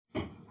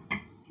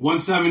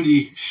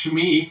170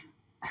 Shmee.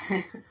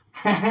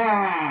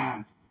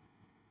 That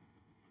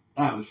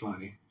was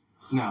funny.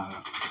 No.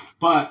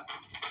 But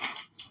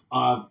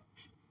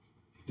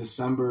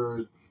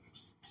December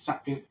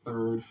 2nd,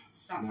 3rd.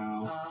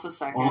 Now, it's the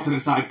 2nd.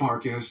 alternate side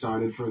parking has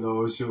started for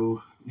those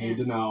who need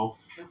to know.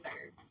 The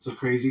 3rd. It's a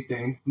crazy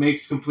thing.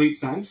 Makes complete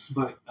sense,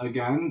 but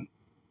again,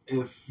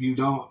 if you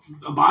don't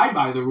abide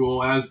by the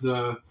rule as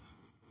the...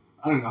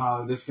 I don't know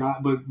how this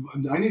got, but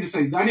I need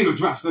to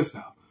address this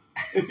now.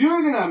 If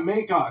you're going to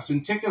make us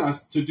and ticket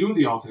us to do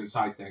the alternate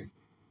side thing,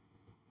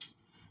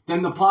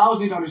 then the plows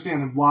need to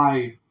understand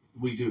why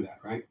we do that,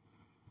 right?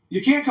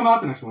 You can't come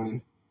out the next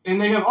morning,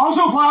 and they have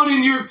also plowed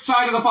in your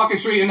side of the fucking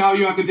street, and now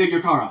you have to dig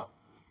your car out.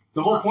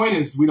 The whole point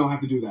is we don't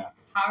have to do that.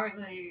 How are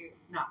they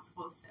not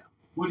supposed to?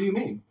 What do you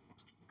mean?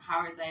 How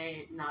are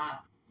they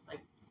not, like...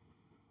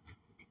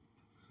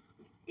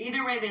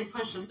 Either way they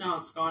push the snow,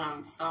 it's going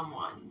on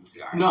someone's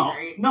yard,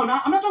 right? No, I'm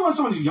not talking about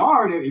someone's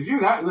yard. If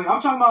you're that... Like, I'm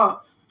talking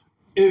about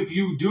if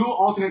you do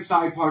alternate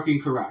side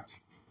parking correct,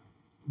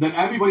 then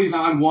everybody's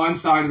on one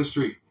side of the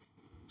street.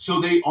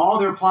 So all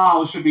their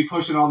plows should be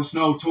pushing all the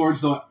snow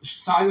towards the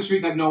side of the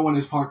street that no one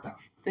is parked on.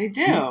 They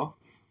do.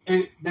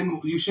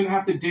 Then you shouldn't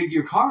have to dig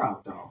your car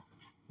out, though,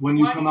 when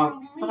you come out.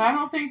 But I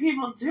don't think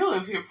people do.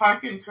 If you're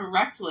parking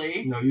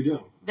correctly, No, you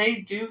do. they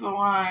do go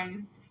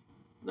on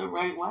the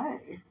right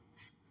way.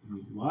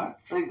 What?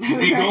 Like,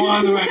 They go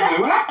on the right way.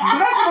 But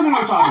that's something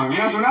we're talking about.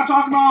 Yes, we're not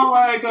talking about,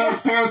 like, a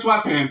pair of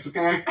sweatpants,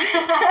 okay?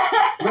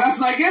 But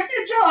that's like, if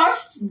you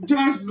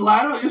just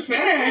let them just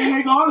fit in and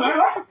they go on the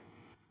right way.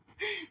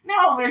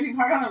 No, but if you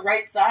park on the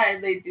right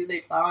side, they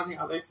plow on the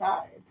other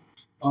side.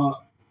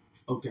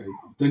 Okay.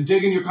 Then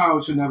digging your car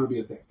out should never be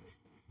a thing.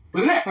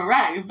 But it is.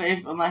 Correct, but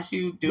unless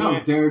you do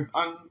it they're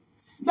on...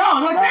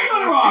 No, they're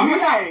doing it wrong.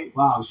 Right.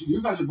 Wow,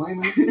 you guys are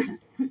blaming me?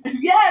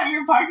 Yeah, if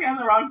you're parking on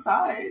the wrong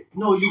side.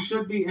 No, you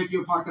should be if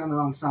you're parking on the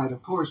wrong side,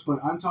 of course,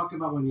 but I'm talking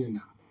about when you're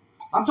not.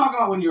 I'm talking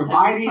about when you're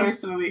riding.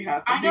 Personally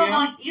happened. I know,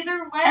 like,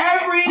 either way...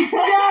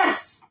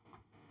 Yes!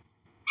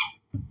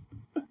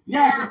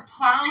 Yes! They're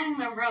plowing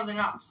the road, they're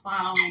not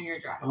plowing your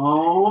driveway.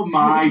 Oh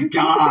my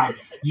god.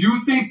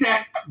 You think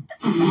that...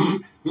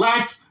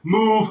 Let's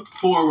move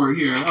forward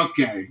here.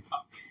 Okay.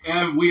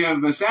 And we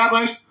have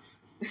established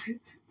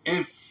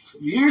if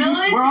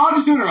we're all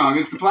just doing it wrong.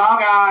 It's the plow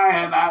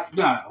guy and that...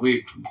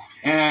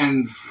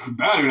 And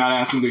better not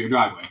ask him to do your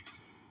driveway.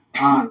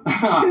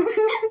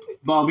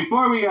 Well,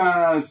 before we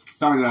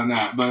started on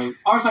that, but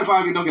our side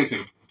parking, don't get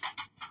to.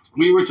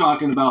 We were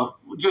talking about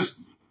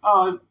just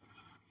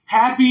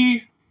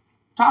happy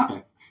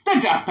topic, the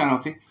death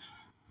penalty.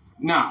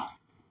 Now,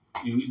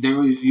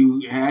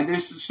 you had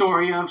this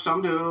story of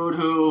some dude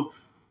who,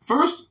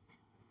 first,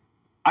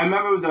 I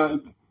remember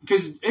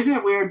because isn't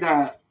it weird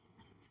that,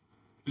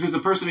 because the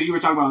person that you were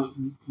talking about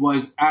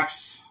was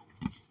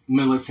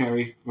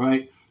ex-military,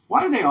 right?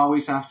 Why do they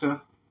always have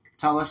to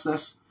tell us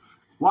this?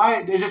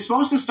 Why is it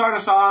supposed to start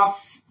us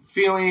off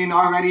feeling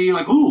already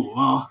like, ooh,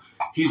 well,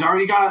 they're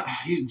going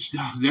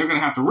to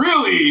have to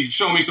really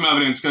show me some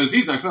evidence because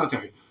he's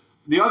ex-military.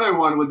 The other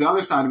one with the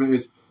other side of it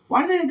is,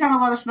 why do they got to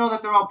let us know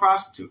that they're all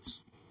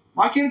prostitutes?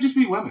 Why can't it just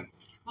be women?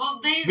 Well,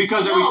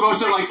 because are we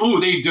supposed to like,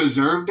 ooh, they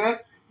deserved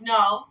it?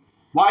 No.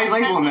 Why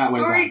label them that way?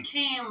 The story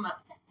came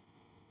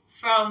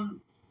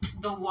from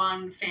the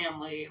one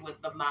family with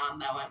the mom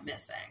that went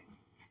missing.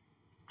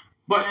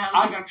 But and that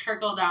was like a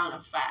trickle-down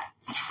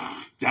effect.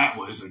 That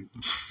was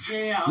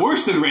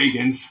worse than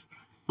Reagan's.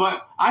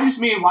 But I just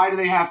mean, why do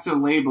they have to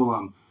label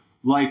them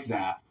like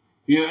that?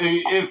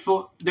 If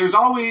there's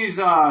always,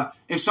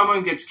 if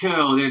someone gets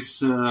killed,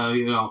 it's,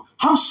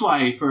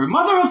 housewife or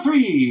mother of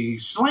three,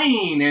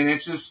 slain, and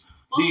it's just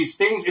these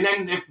things. And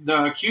then if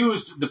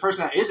the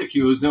person that is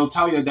accused, they'll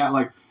tell you that,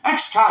 like,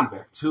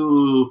 ex-convict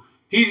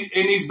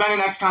he's been an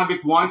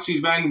ex-convict once,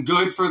 he's been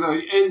good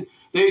for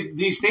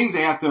these things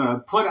they have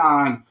to put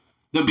on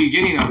the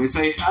beginning of it.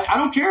 Say, I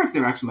don't care if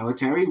they're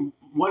ex-military.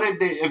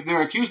 If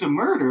they're accused of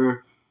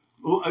murder,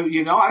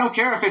 I don't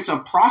care if it's a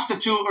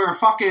prostitute or a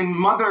fucking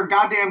Mother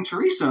Goddamn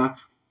Teresa.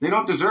 They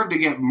don't deserve to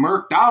get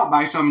murked out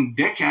by some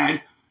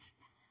dickhead.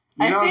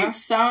 I think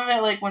some of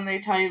it, like, when they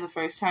tell you the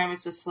first time,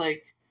 it's just,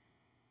 like,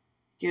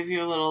 give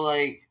you a little,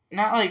 like,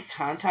 not, like,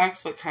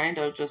 context, but kind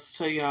of just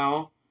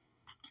to,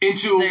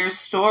 into their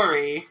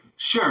story.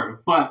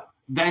 Sure, but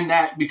then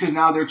because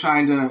now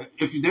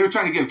if they're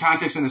trying to give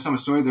context into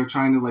someone's story, they're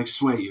trying to, like,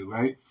 sway you,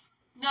 right?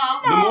 No.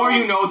 The more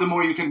you know, the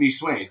more you can be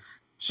swayed.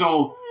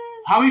 So...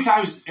 How many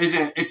times is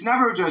it? It's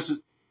never just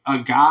a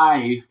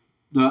guy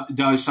that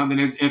does something.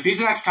 If he's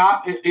an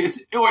ex-cop, or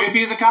if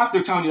he's a cop,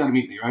 they're telling you that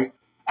immediately, right?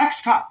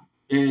 Ex-cop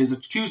is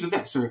accused of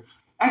this, or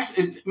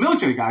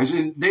ex-military guys,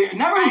 and they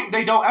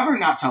don't ever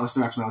not tell us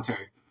they're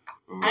ex-military.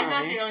 Right. I feel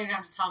like they don't even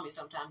have to tell me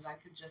sometimes. I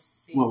could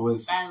just see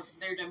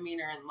their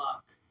demeanor and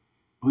look.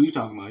 Who are you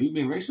talking about? You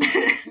being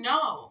racist?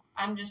 No,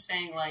 I'm just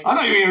saying, like... I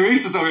thought you were being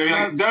racist over here.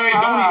 Like,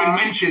 don't even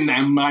mention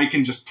them. I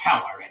can just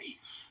tell already.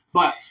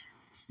 But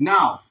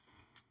now...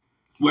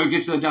 where it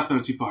gets to the death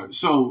penalty part.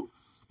 So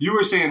you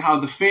were saying how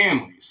the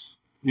families,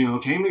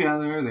 came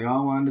together. They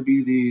all wanted to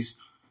be these,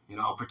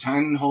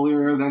 pretend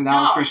holier than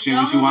thou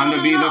Christians who wanted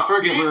to be the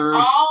forgivers.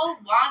 They all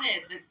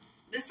wanted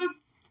this was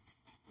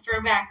for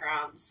a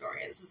background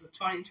story. This is a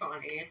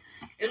 2020. It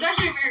was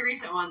actually a very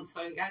recent one,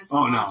 so you guys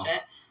can watch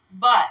it.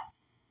 But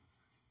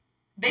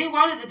they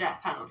wanted the death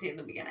penalty in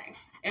the beginning.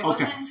 It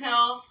wasn't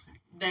until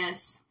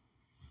this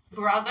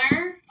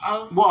brother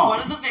of one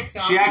of the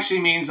victims. She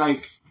actually means like.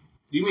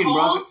 Do you mean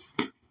brother?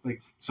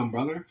 Like some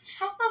brother?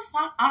 Shut the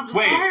fuck up! Just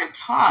let her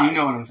talk. You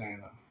know what I'm saying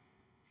though.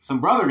 Some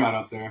brother got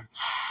up there.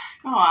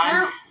 Go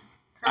on.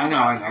 I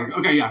know.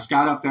 Okay, yes,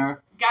 got up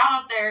there.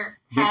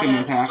 Had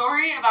a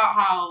story about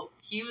how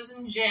he was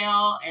in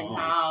jail and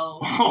how...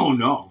 Oh,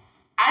 no.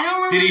 I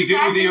don't remember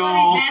exactly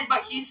what he did,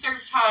 but he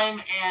served time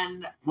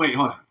and... Wait,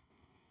 hold on.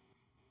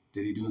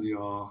 Did he do the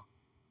all...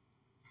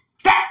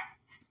 Stop!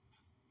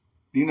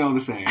 You know the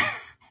saying.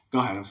 Go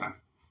ahead, I'm sorry.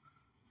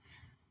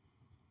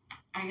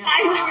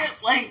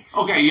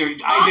 Okay,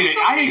 I did it.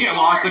 I didn't get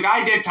lost. The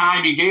guy did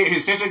time.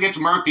 His sister gets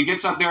murked. He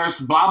gets up there,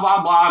 blah,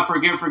 blah, blah,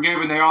 forgive,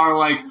 and they are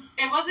like...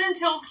 It wasn't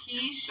until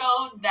he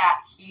showed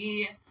that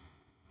he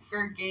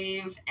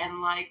forgave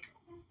and, like...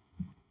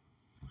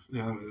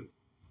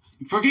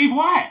 Forgave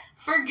what?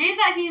 Forgave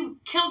that he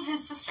killed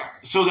his sister.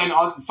 So then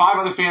 5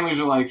 other families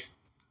are like,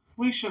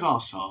 we should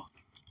also.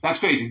 That's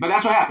crazy. But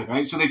that's what happened,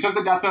 right? So they took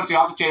the death penalty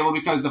off the table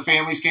because the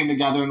families came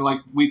together and, like,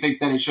 we think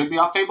that it should be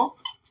off table?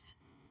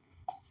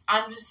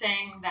 I'm just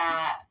saying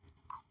that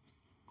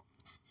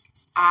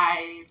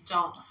I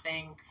don't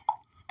think...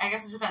 I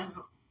guess it depends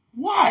on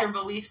your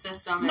belief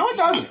system. No, it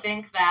doesn't. If you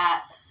think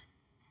that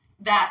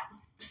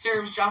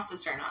serves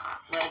justice or not.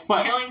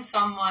 Like, killing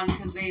someone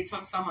because they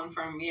took someone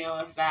from you,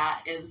 if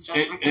that is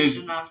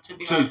justification enough to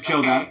be to like,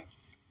 kill them.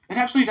 It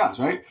absolutely does,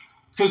 right?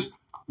 Because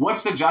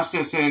what's the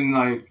justice in,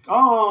 like,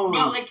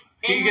 But, like,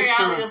 in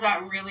reality, does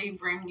that really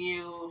bring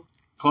you...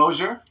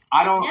 Closure?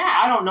 I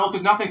don't know,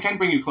 because nothing can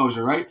bring you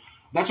closure, right?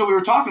 That's what we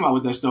were talking about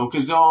with this, though,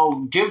 because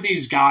they'll give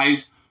these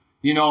guys,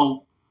 this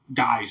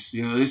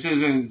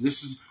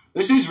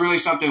is really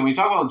something, when we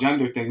talk about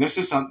gender thing, this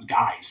is some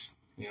guys,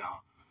 There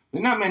are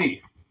not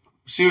many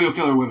serial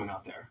killer women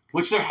out there,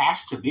 which there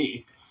has to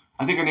be.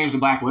 I think her name's the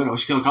Black Widow.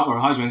 She killed a couple of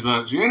her husbands,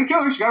 but she ain't a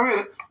killer. She got rid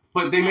of it.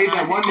 But they made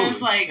that one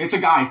movie. It's a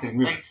guy thing,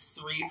 really. Like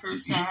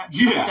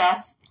 3%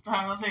 death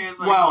penalty is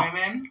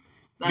women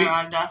that are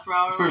on death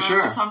row or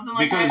something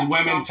like because that.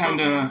 Because women tend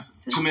to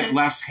commit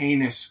less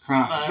heinous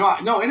crimes.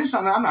 No, it is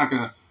something I'm not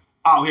going to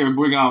out here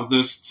bring out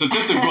this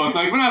statistic book.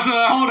 Like,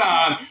 Vanessa, hold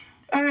on.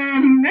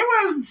 And it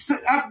was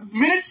at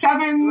minute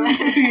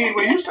 7:15.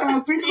 Wait, you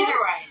said 3 Either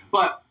way.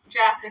 But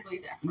drastically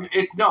different.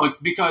 It's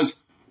because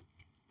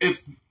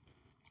if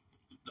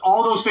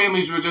all those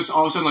families were just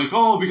all of a sudden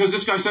like, because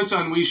this guy said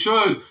something, we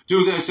should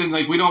do this, and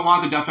like we don't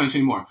want the death penalty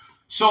anymore.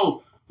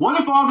 So what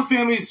if all the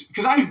families?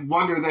 Because I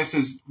wonder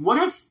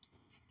what if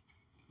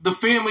the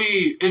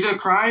family is it a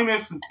crime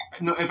if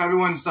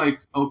everyone's like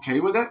okay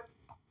with it?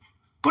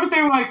 What if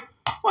they were like,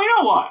 well, you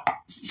know what?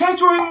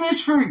 Since we're in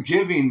this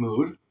forgiving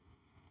mood,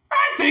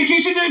 I think he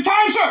should do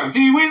time served.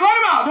 We let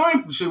him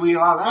out. Should we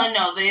allow that?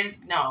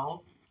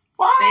 No.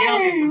 Why? They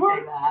don't get to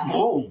say that.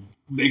 Oh,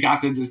 they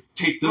got to just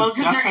take the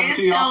death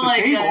penalty off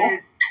the table.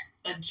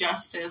 A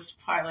justice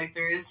part, like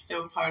there is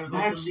still part of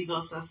the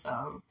legal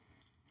system.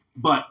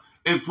 But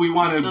if we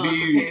want to have to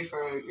pay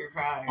for your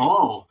crime.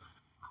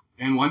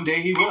 And one day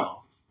he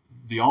will,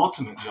 the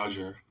ultimate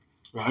judger,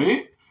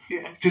 right?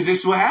 Yeah. Because this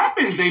is what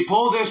happens. They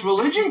pull this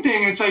religion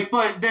thing, and it's like,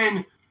 but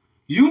then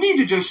you need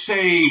to just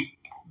say,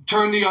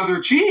 turn the other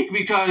cheek,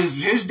 because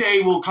his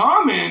day will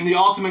come and the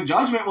ultimate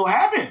judgment will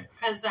happen.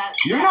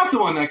 You're not the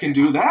one that can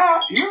do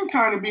that. You're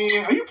kind of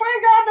being... Are you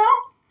playing God now?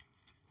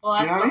 Well,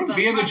 that's what the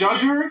being the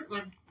judger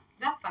with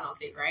death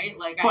penalty, right?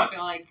 Like, I feel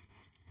like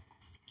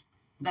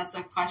that's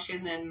a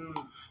question in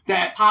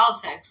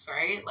politics,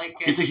 right? Like,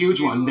 it's a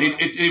huge one.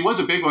 It was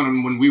a big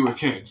one when we were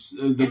kids.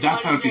 The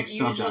death penalty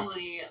subject. What does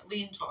it usually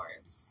lean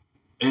towards?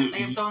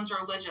 Like, if someone's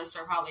religious,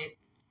 they're probably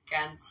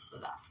against the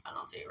death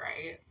penalty,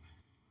 right?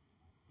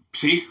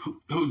 See,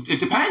 it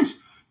depends.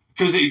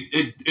 Because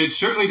it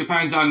certainly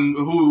depends on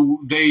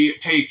who they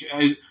take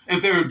as.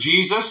 If they're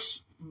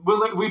Jesus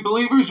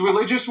believers,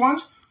 religious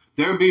ones,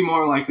 they'd be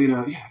more likely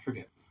to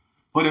forget.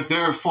 But if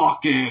they're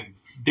fucking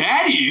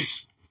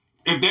daddies,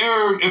 if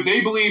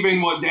they believe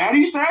in what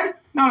Daddy said,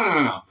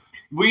 no.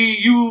 We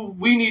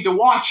need to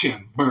watch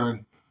him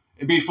burn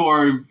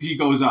before he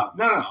goes up.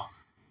 No.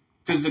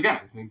 Because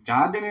again,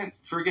 God didn't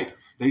forgive.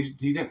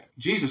 He didn't.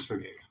 Jesus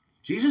forgave.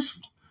 Jesus.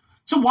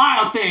 It's a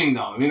wild thing,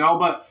 though,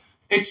 But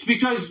it's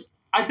because.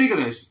 I think of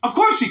this. Of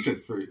course he could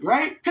free,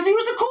 right? Because he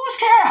was the coolest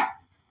cat.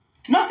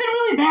 Nothing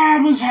really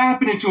bad was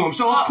happening to him.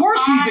 So, of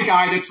course, he's the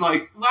guy that's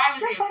like,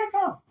 just let it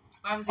go.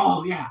 Why was he a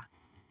cool cat?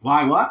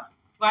 Why what?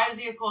 Why was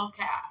he a cool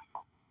cat?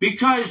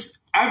 Because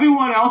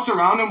everyone else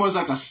around him was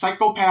like a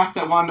psychopath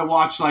that wanted to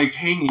watch, like,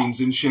 hangings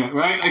and shit,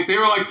 right? Like, they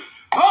were like,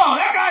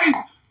 that guy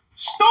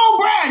stole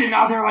bread. And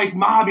now they're, like,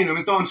 mobbing him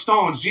and throwing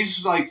stones. Jesus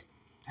was like,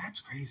 that's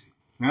crazy,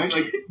 right?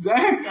 Like,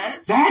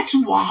 that's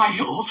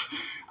wild.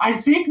 I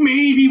think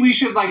maybe we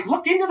should, like,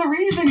 look into the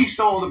reason he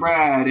stole the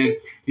bread and,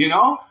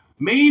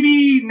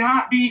 maybe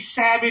not be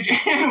savage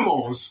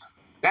animals.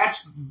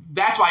 That's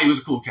why he was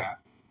a cool cat.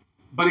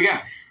 But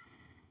again,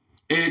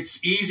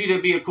 it's easy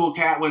to be a cool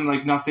cat when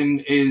like nothing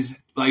is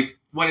like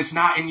when it's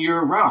not in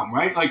your realm,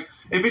 right? Like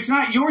if it's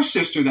not your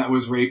sister that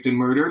was raped and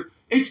murdered,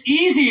 it's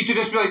easy to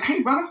just be like,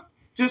 hey brother,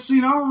 just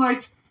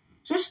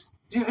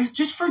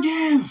just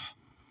forgive.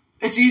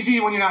 It's easy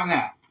when you're not in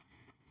that.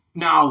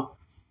 Now,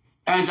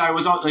 as I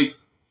was like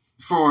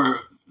for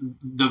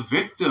the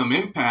victim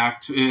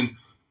impact, and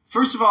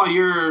first of all,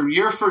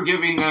 you're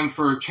forgiving them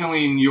for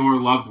killing your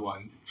loved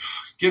one.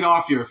 Get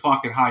off your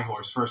fucking high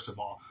horse, first of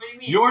all. What do you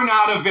mean? You're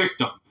not a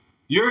victim.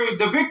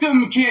 The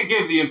victim can't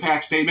give the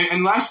impact statement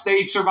unless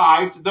they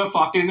survived the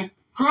fucking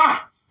crime.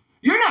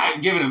 You're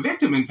not giving a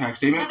victim impact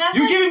statement.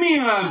 You're giving me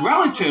a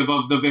relative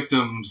of the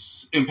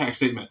victim's impact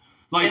statement.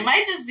 Like, it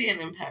might just be an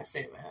impact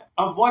statement.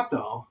 Of what,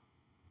 though?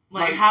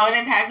 Like how it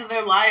impacted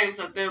their lives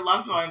that their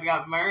loved one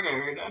got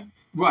murdered.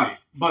 Right,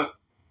 but...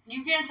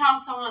 You can't tell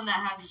someone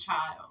that has a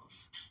child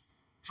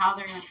how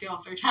they're going to feel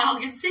if their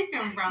child gets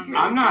taken from them.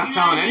 I'm not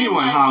telling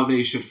anyone how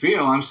they should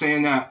feel. I'm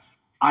saying that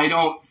I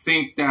don't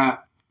think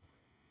that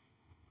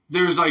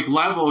there's like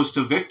levels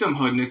to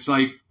victimhood, and it's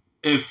like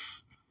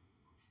if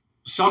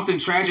something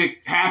tragic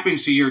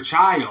happens to your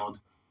child,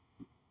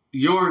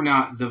 you're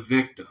not the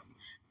victim.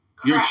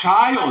 Correct. Your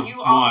child you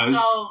was.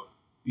 Also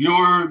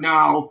you're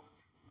now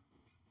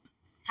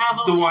have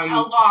the one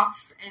a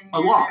loss. A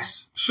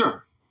loss,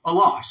 sure, a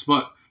loss,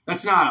 but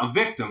that's not a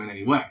victim in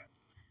any way.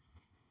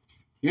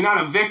 You're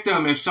not a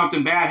victim if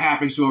something bad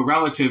happens to a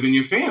relative in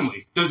your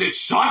family. Does it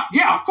suck?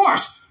 Yeah, of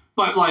course.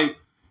 But like,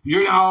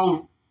 you're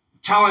now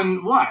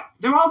telling what?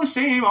 They're all the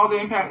same. All the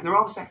impact. They're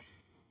all the same.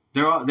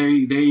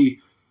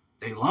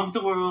 They love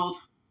the world.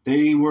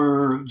 They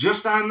were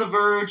just on the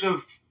verge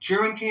of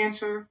curing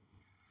cancer.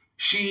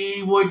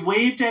 She would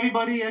wave to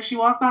everybody as she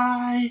walked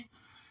by.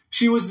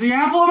 She was the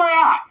apple of my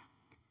eye.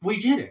 We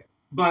get it.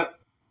 But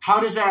how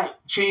does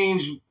that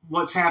change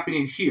what's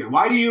happening here?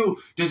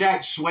 Does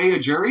that sway a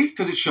jury?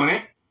 Because it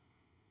shouldn't.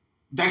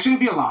 That shouldn't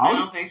be allowed. I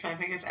don't think so. I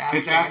think it's after.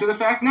 It's after the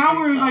fact. Now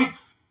we're like,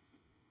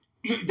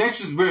 that's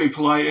just very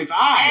polite. If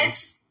I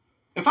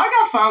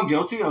got found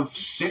guilty of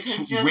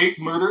 6 rape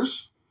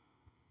murders,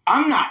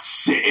 I'm not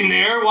sitting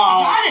there while...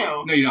 You got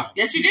to. No, you don't.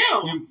 Yes, you do.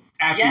 You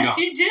absolutely don't.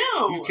 You do.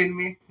 Are you kidding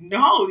me?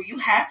 No, you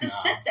have to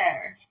sit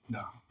there.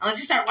 No. Unless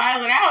you start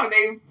wilding out and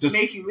they just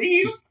make you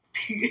leave.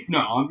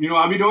 No, you know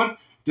what I'll be doing?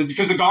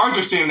 Because the guards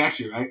are standing next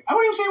to you, right? I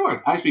wouldn't even say a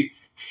word. I just be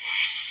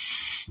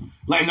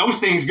letting those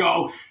things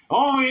go.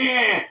 Oh,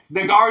 yeah.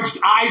 The guards'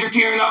 eyes are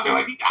tearing up. They're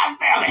like, God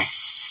damn it.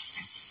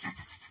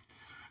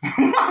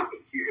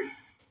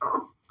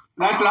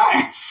 That's what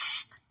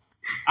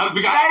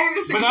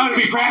but now I'm going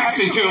to be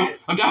practicing, too.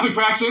 I'm definitely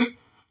practicing.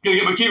 Going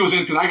to get my kegels in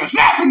because I got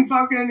snap and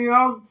fucking,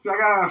 I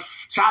got to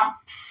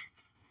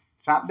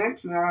chop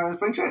dicks and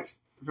sling shits.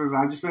 Because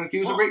I've just been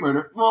accused of rape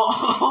murder. Well,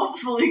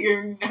 hopefully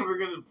you're never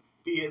going to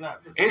be in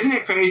that position. Isn't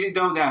it crazy,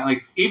 though, that,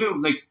 like,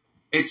 even, like,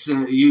 it's,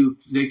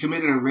 they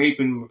committed a rape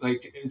and,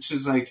 like, it's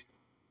just, like,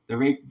 the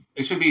rape,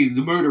 it should be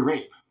the murder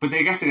rape. But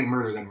I guess they didn't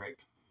murder, then rape.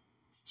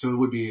 So it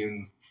would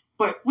be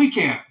but we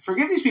can't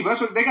forgive these people.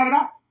 That's what, they got it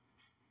out.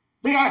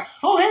 They got,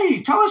 oh,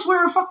 hey, tell us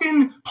where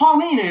fucking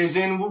Pauline is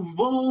and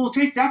we'll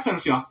take death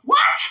penalty off. What?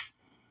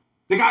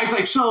 The guy's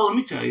like, so let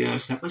me tell you,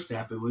 step by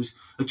step, it was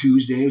a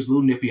Tuesday, it was a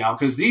little nippy out,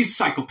 because these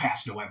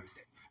psychopaths know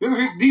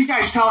everything. These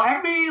guys tell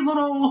every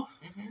little,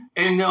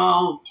 and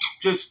they'll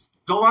just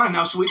go on.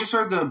 Now, so we just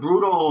heard the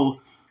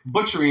brutal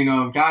butchering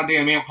of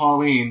goddamn Aunt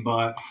Pauline,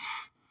 but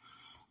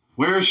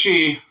where is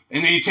she?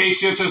 And then he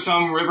takes you to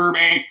some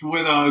riverbank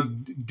with a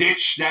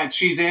ditch that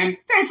she's in.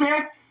 Thanks,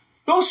 man.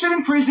 Go sit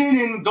in prison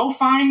and go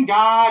find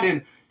God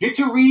and get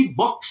to read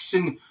books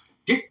and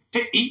get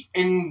to eat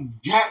and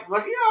get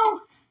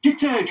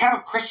to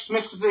have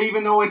Christmas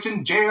even though it's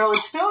in jail.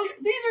 It's still,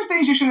 these are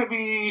things you shouldn't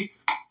be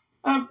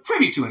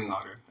privy to any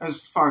longer,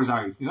 as far as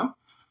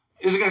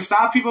Is it going to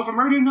stop people from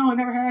murder? No, it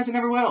never has. It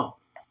never will.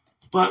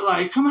 But,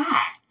 like, come on.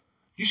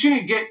 You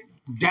shouldn't get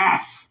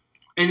death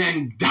and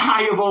then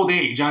die of old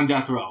age on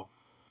death row.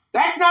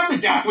 That's not the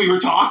death we were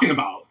talking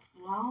about.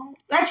 Well,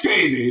 that's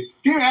crazy.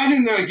 Can you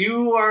imagine, like,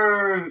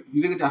 you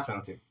get the death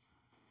penalty.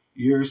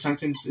 Your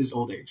sentence is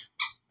old age.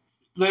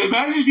 Like,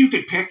 imagine if you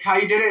could pick how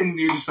you did it and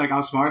you're just, like,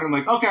 outsmarted. I'm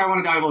like, okay, I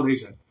want to die of old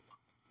age then.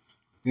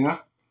 You know?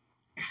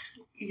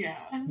 Yeah.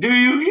 Do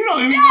you? You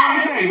don't even know what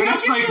I'm saying. But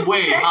it's like,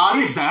 wait, how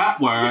does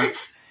that work?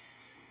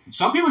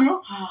 Some people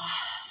do.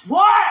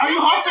 What? Are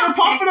you huffing and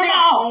puffing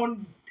about?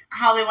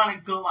 How they want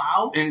to go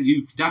out? And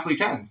you definitely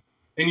can.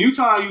 In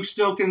Utah, you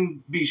still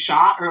can be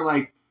shot or,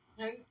 like,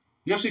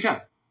 you absolutely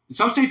can. In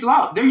some states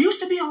allow it. There used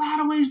to be a lot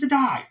of ways to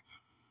die.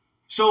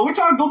 So we're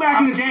talking, go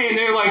back in the day and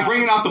they're, like,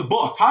 bringing out the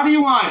book. How do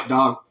you want it,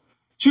 dog?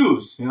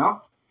 Choose,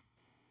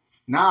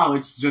 Now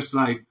it's just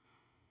like,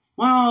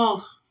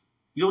 well,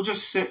 you'll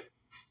just sit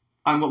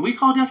on what we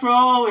call death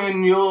row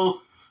and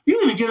you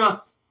even get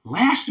a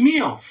last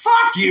meal.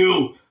 Fuck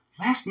you!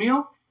 Last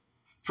meal?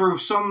 For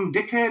some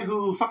dickhead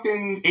who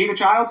fucking ate a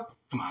child?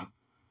 Come on.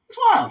 It's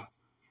wild.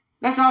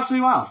 That's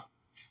absolutely wild.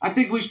 I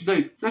think we should,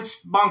 like,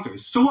 that's bonkers.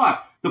 So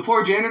what? The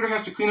poor janitor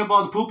has to clean up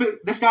all the poop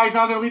this guy's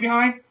not going to leave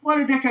behind? What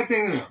a dickhead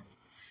thing to do.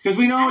 Because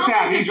we know what's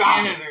happening. The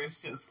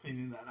janitor's just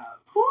cleaning that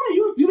up. Who are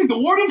you? Do you think the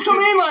warden's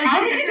coming in? Like,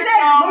 let me get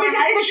that. Let me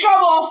get the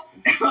shovel.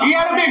 He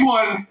had a big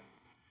one.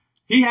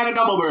 He had a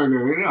double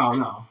burger.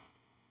 No.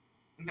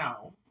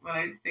 No, but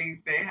I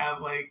think they have,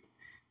 like,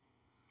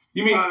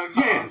 you mean,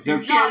 yeah. They're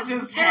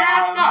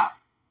wrapped up.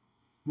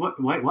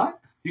 What? Wait, what?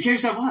 You can't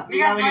just have what? They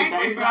got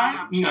diapers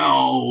on.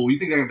 No. You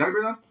think they got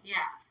diapers on? Yeah.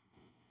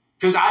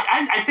 Because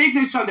I think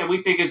there's something that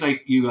we think is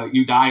like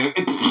you die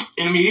and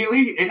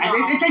immediately.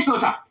 It takes no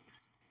time.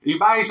 Your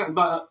body,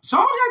 but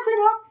someone's got to clean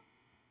it up.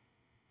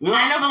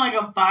 Kind of like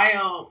a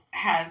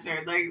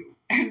biohazard. Like,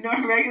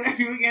 no regular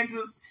people can't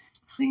just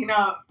clean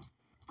up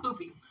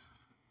poopy.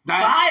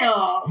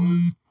 Bile.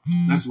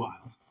 That's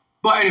wild.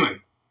 But anyway,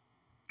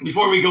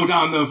 before we go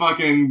down the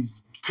fucking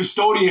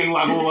custodian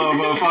level of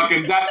a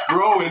fucking death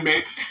row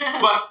inmate,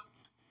 but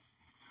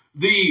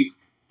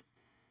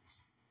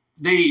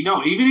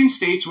even in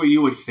states where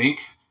you would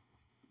think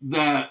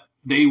that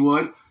they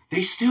would,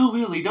 they still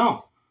really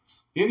don't.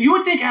 You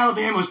would think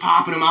Alabama's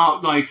popping them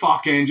out like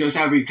fucking just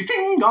every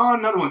ka-ting, gone,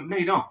 another one. No,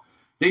 you don't.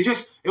 It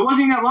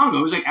wasn't even that long ago.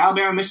 It was like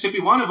Alabama, Mississippi,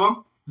 one of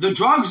them. The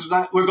drugs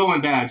that were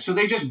going bad, so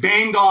they just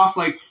banged off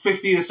like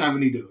 50 to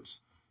 70 dudes.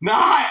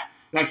 That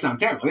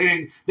sounds terrible.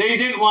 They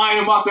didn't line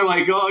them up. They're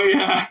like, oh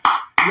yeah.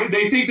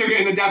 They think they're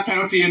getting the death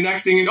penalty, and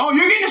next thing you know, oh,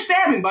 you're getting a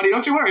stabbing, buddy.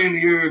 Don't you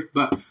worry.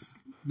 But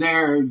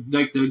they're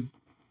like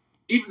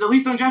even the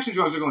lethal injection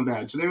drugs are going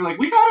bad. So they were like,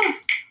 we got him.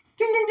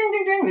 Ding, ding, ding,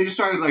 ding, ding. They just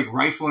started like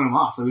rifling them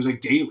off. It was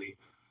like daily.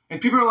 And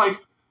people are like,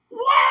 wow,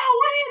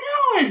 what are you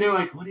doing? They're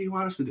like, what do you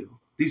want us to do?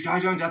 These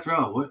guys are on death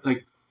row. What do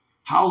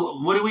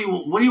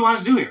you want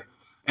us to do here?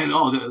 And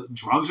the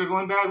drugs are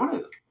going bad?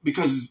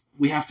 Because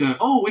we have to,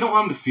 we don't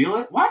want them to feel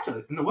it? What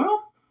in the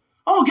world?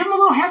 Oh, give them a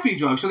little happy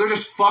drug. So they're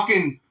just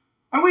fucking,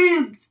 are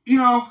we,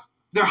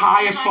 they're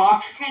high as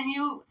fuck. Can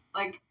you,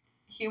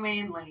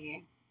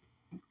 humanely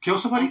kill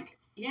somebody?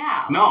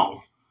 Yeah.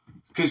 No.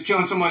 Because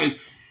killing someone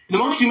is the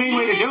most humane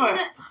way to do it.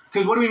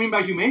 Because what do we mean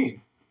by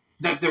humane?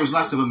 That there's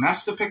less of a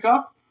mess to pick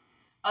up?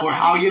 Or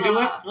how you do it?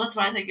 Well, that's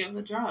why they give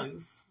the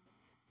drugs.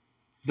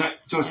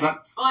 So it's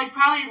not...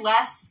 probably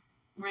less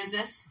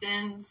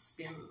resistance.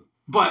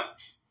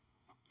 But...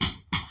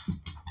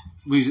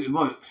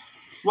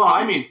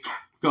 I mean...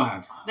 Go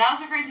ahead. That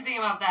was the crazy thing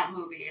about that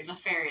movie.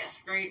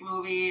 Nefarious. Great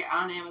movie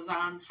on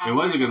Amazon. It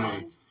was a good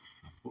movie.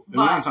 It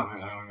was on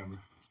something, I don't remember.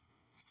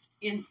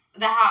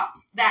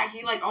 That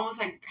he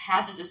almost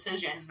had the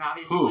decision,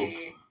 obviously.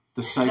 Who?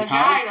 The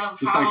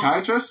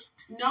psychiatrist?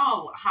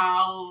 No,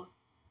 how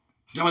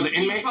the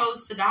inmate? he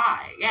chose to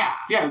die. Yeah.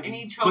 Yeah. And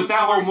he chose but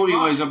that whole movie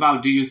was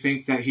about, do you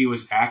think that he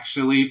was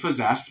actually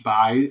possessed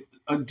by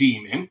a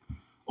demon?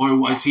 Or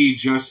was he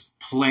just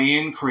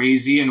playing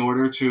crazy in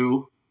order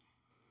to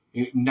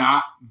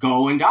not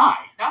go and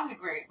die? That was a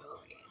great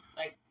movie.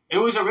 It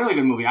was a really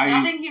good movie.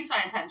 Nothing keeps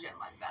my attention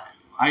like that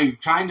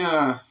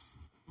anymore.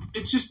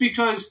 It's just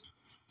because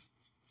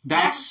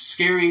that's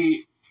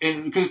scary,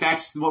 and because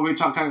that's what we're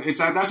talking. It's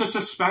that's a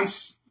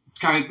suspense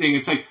kind of thing.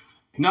 It's like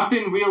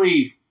nothing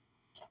really.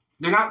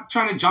 They're not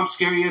trying to jump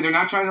scare you. They're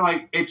not trying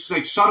to It's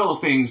like subtle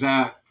things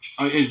that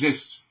is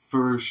this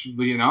for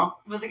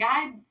But the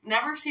guy,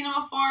 never seen him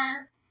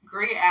before.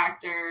 Great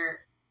actor.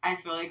 I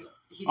feel like.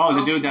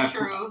 The dude that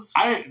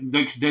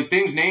the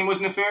thing's name was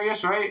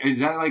Nefarious, right? Is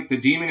that the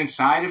demon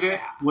inside of it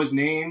was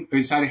named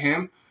inside of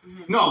him?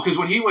 Mm-hmm. No, because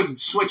when he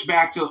would switch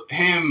back to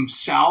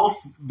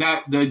himself,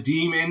 that the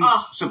demon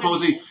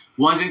supposedly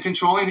wasn't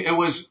controlling. It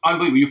was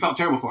unbelievable. You felt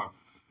terrible for him.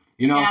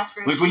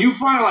 When you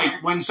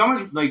find when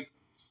someone's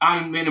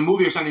I'm in a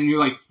movie or something, and you're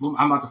like, well,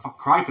 I'm about to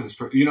cry for this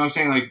person. You know what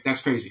I'm saying?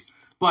 That's crazy.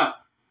 But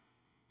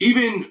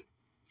even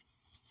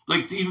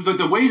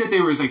the way that they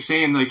were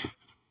saying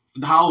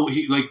how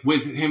he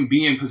with him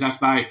being possessed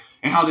by,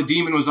 and how the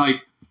demon was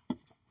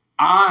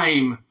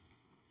I'm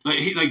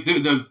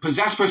the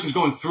possessed person's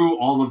going through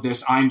all of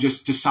this. I'm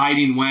just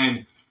deciding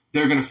when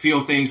they're gonna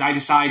feel things. I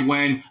decide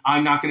when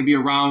I'm not gonna be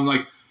around.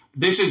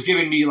 This is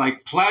giving me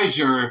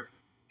pleasure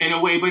in a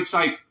way, but it's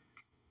then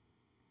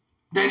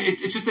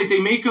it's just they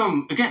make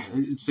them again.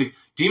 It's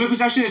demon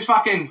possession is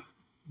fucking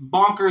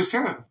bonkers,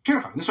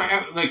 terrifying. That's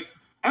right.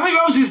 Emily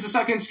Rose is the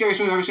second scariest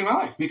movie I've ever seen in my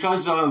life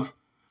because of,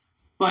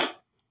 but.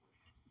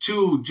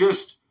 To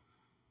just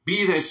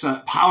be this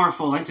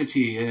powerful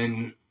entity,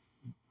 and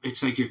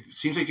it's it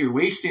seems like you're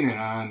wasting it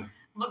on.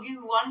 But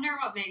you wonder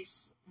what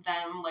makes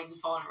them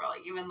vulnerable,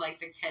 even the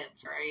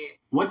kids, right?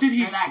 What did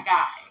he? Or that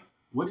guy.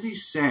 What did he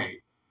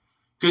say?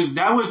 Because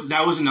that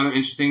was another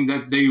interesting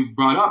that they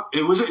brought up.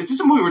 It's just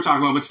a movie we're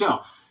talking about, but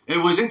still, it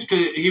was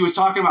because he was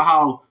talking about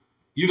how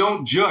you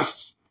don't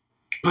just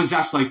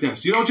possess like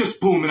this. You don't just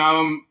boom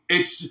and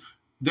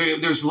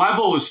there's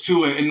levels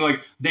to it, and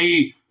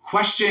they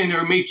question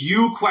or make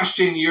you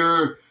question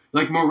your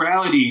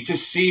morality to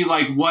see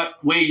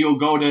what way you'll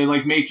go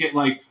to make it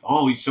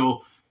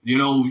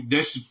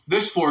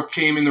this fork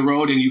came in the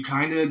road and you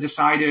kind of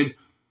decided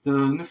the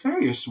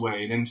nefarious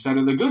way instead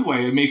of the good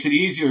way. It makes it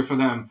easier for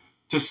them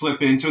to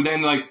slip in. So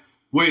then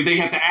where they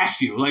have to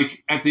ask you,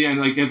 like, at the end,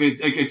 like, if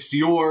it's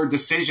your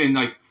decision,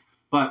 like,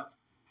 but,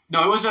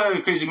 no, it was a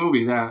crazy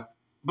movie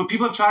but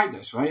people have tried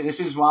this, right? This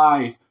is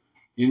why,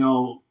 you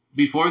know,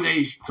 before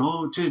they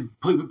go to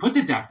put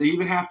to death, they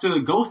even have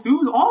to go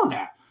through all of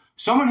that.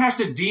 Someone has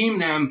to deem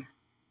them.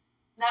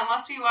 That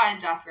must be why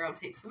death row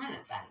takes a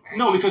minute then, right?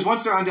 No, because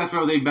once they're on death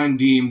row, they've been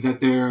deemed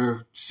that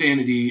their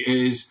sanity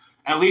is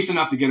at least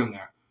enough to get them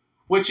there,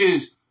 which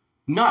is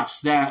nuts.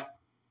 That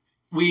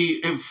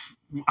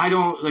I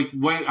don't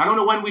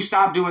know when we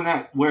stop doing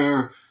that,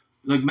 where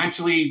like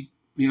mentally,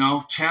 you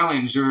know,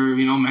 challenged or,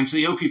 you know,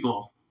 mentally ill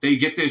people, they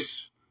get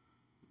this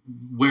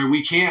where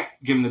we can't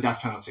give them the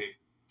death penalty.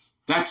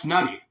 That's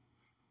nutty.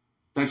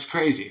 That's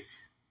crazy.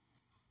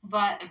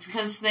 But it's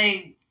because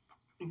they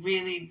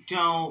really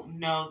don't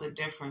know the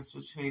difference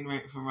between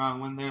right from wrong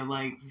when they're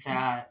like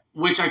that.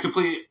 Which I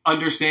completely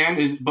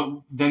understand,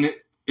 but then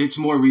it's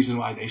more reason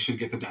why they should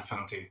get the death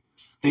penalty.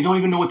 They don't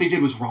even know what they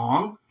did was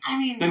wrong. I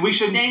mean, then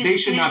they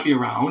should not be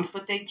around.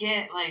 But they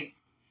get like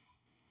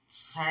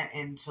sent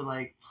into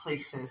like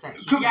places that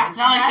it's not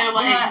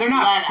like they're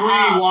not free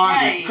wandering.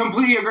 Right.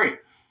 Completely agree.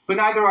 But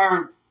neither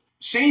are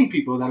sane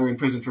people that are in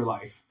prison for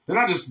life. They're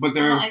not just, but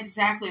they're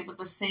exactly. But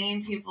the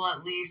sane people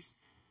at least.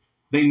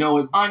 They know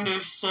it.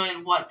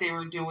 Understood what they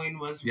were doing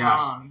was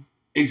wrong.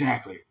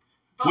 Exactly.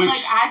 But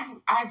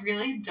I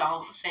really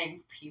don't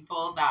think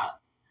people that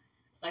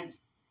like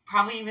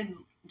probably even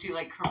do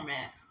like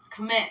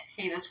commit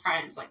heinous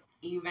crimes like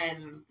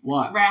even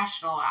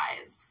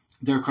rationalize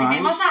their crimes. Like,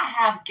 they must not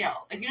have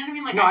guilt. Like, you know what I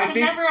mean? Like I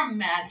can never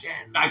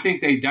imagine. I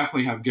think they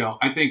definitely have guilt.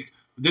 I think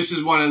this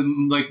is one of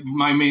like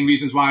my main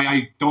reasons why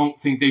I don't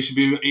think they should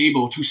be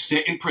able to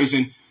sit in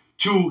prison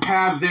to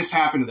have this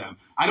happen to them.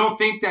 I don't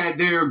think that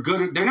they're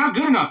good. They're not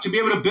good enough to be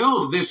able to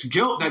build this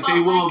guilt that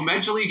they will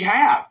eventually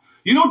have.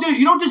 You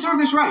don't deserve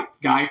this, right,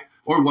 guy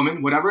or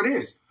woman, whatever it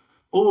is.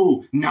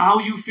 Oh, now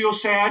you feel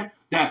sad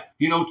that,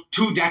 you know,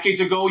 2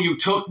 decades ago you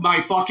took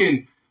my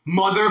fucking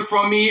mother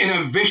from me in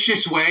a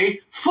vicious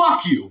way.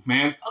 Fuck you,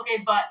 man.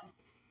 Okay, but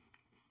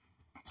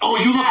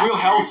you look real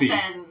healthy.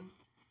 Person,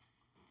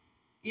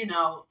 you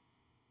know,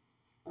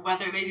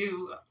 whether they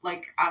do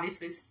like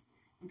obviously.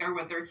 They're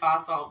with their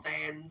thoughts all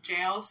day in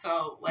jail,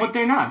 so like. But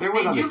they're not. They're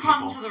with other people. They do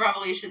come to the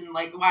revelation,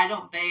 like, why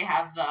don't they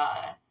have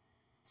the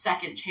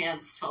second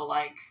chance to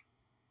like.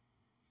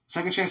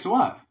 Second chance to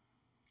what?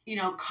 You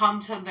know, come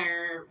to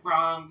their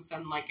wrongs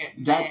and like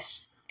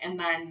admit, and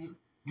then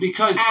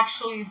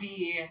actually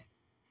be.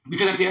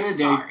 Because at the end of the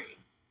day, sorry.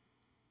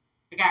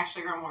 Like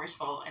actually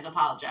remorseful and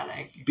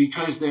apologetic.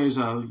 Because there's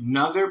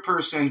another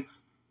person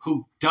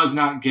who does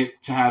not get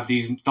to have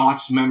these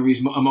thoughts, memories,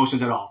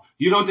 emotions at all.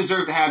 You don't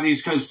deserve to have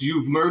these because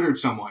you've murdered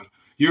someone.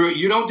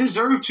 You don't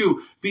deserve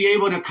to be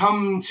able to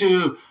come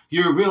to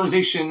your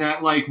realization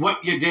that like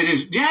what you did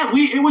is no.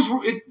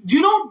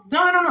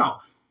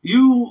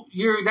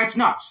 That's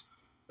nuts.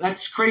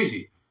 That's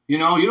crazy. You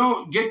know, you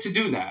don't get to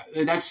do that.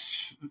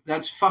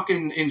 That's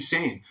fucking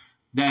insane.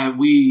 That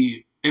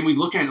we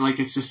look at it like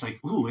it's just like,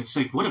 ooh, it's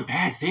like what a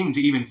bad thing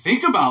to even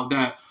think about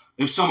that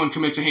if someone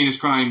commits a heinous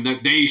crime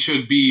that they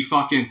should be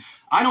fucking.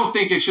 I don't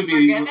think it should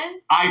be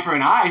eye for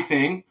an eye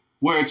thing.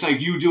 Where it's like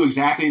you do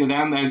exactly to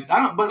them that I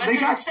don't. But that's they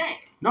got. Saying.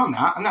 No, I'm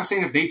not. I'm not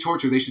saying if they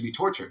torture, they should be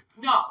tortured.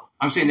 No,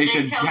 I'm saying they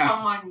should kill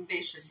someone.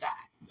 They should die.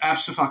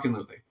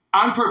 Absolutely,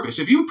 on purpose.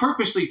 If you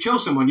purposely kill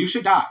someone, you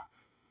should die.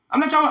 I'm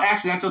not talking about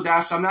accidental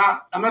deaths. I'm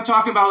not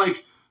talking about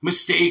like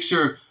mistakes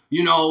or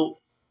you know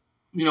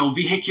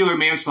vehicular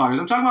manslaughters.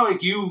 I'm talking about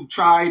like you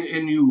tried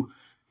and you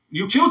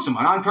killed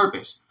someone on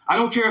purpose. I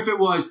don't care if it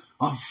was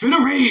a fit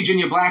of rage and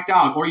you blacked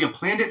out or you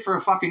planned it for a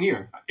fucking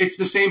year. It's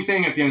the same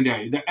thing at the end of the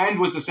day. The end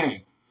was the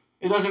same.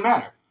 It doesn't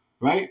matter,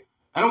 right?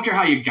 I don't care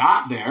how you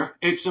got there.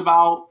 It's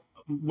about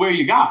where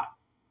you got.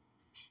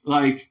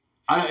 Like,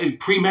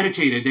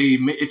 premeditated.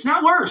 It's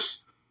not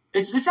worse.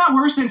 It's not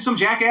worse than some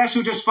jackass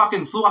who just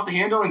fucking flew off the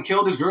handle and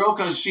killed his girl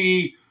because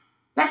she...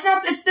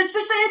 It's the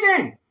same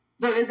thing.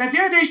 At the end of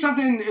the day,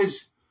 something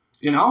is,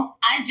 you know?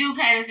 I do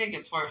kind of think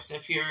it's worse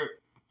if you're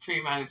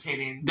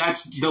premeditating.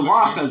 The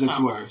law says it's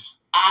worse.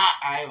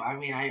 I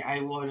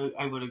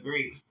would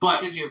agree, but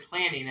because you're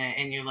planning it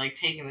and you're like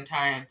taking the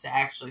time to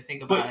actually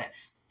think about it.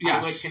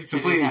 Yes, I would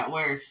consider that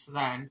worse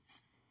than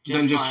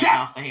just flying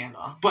off the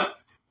handle. But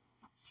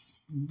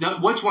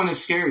which one is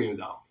scarier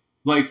though?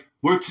 Like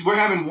we're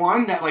having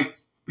one that like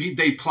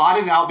they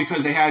plotted out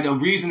because they had a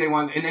reason they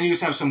wanted, and then you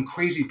just have some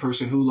crazy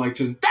person who like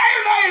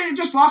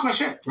just lost my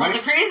shit. Right? Well, the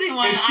crazy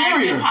one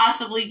I could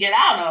possibly get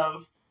out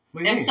of.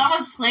 If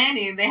someone's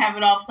planning, they have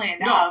it all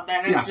planned out.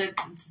 Then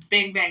it's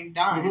bang bang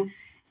done. Mm-hmm.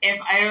 If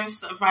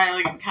I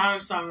like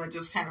encountered someone that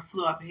just kind of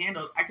flew off the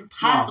handles, I could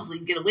possibly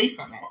get away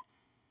from it.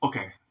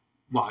 Okay.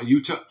 Well,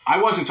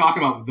 I wasn't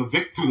talking about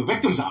through the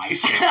victim's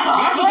eyes.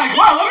 I was like,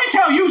 well, let me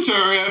tell you,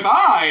 sir, if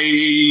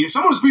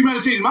someone was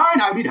premeditating mine,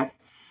 I'd be dead.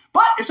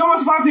 But if someone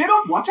was flying off the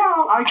handle, watch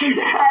out. I can.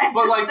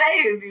 But like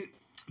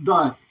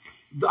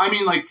I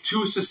mean, like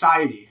to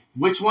society,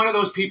 which one of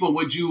those people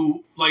would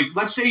you like?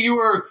 Let's say you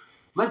were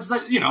let's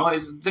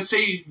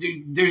say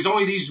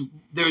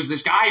there's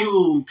this guy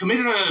who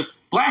committed a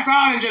blacked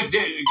out and just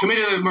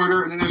committed a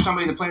murder, and then there's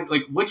somebody that planned,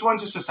 like, which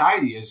ones of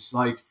society is,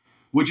 like,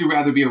 would you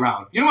rather be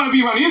around? You don't want to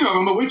be around either of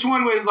them, but which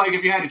one was, like,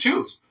 if you had to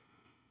choose?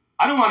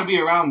 I don't want to be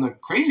around the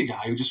crazy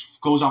guy who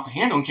just goes off the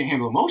handle and can't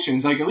handle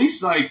emotions. Like, at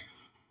least, like,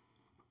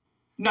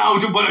 no,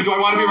 do I want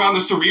to be around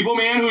the cerebral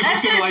man who's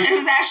just going to,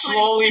 like,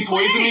 slowly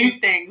poison me?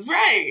 Things,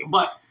 right.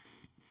 But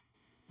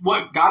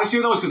what got us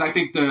here, though, is because I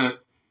think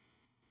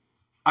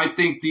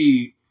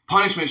the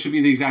punishment should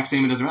be the exact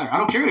same. It doesn't matter. I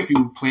don't care if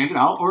you planned it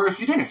out or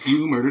if you didn't.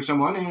 You murdered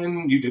someone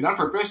and you did it on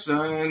purpose,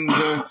 and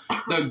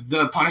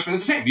the punishment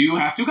is the same. You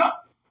have to go.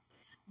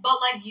 But,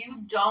 like,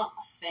 you don't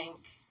think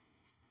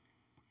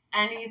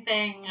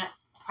anything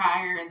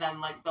prior than,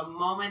 like, the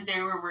moment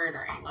they were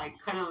murdering, like,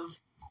 could have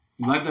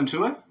led them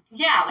to it?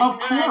 Yeah, like, of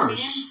you know course. what I mean?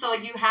 So,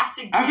 like, you have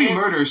to give every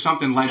murder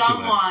something led to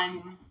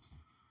it.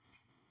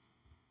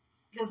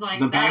 Because, like,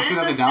 the that is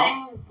the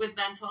thing with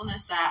mental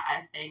illness that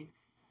I think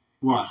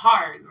what? Is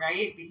hard,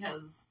 right?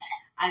 Because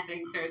I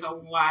think there's a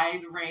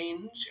wide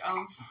range of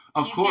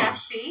PTSD.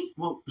 Course.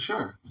 Well,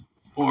 sure.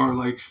 Or,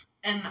 like...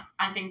 And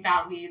I think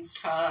that leads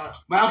to...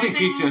 But I don't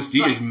think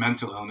PTSD is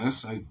mental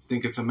illness. I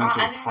think it's a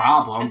mental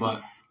problem,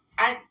 but...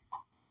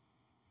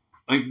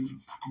 Like,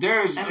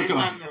 there's... And it's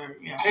under,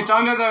 It's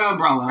under the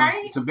umbrella.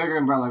 Right? It's a bigger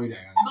umbrella every day.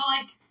 But,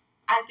 like,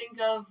 I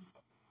think of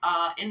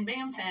in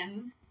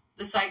Binghamton,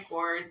 the psych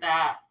ward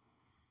that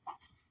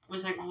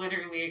was, like,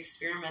 literally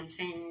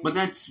experimenting. But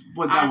that's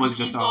what that was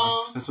just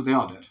us. That's what they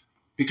all did.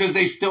 Because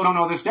they still don't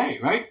know this day,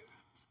 right?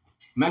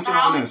 Mental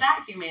illness. How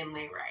is that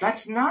humanely right?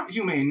 That's not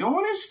humane. No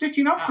one is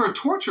sticking up for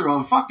torture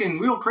of fucking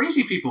real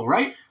crazy people,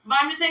 right? But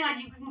I'm just saying,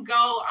 like, you can go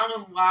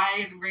on a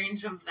wide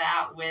range of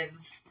that with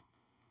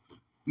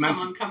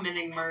someone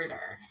committing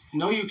murder.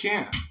 No, you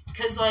can't.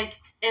 Because, like,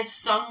 if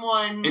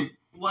someone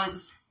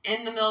was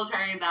in the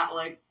military that,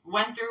 like,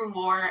 went through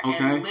war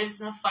and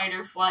lives in a fight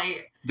or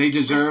flight they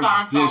deserve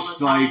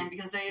this, all the time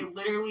because they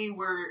literally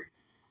were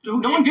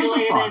no one gives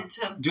a fuck.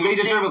 Do they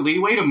deserve a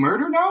leeway to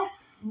murder now?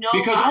 No,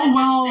 because,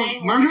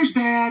 murder's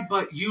bad,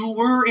 but you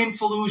were in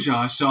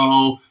Fallujah,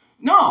 so,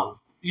 no,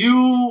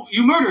 you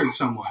murdered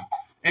someone.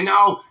 And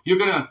now you're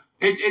gonna,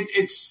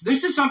 this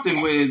is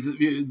something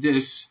with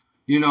this,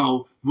 you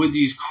know, with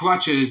these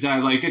crutches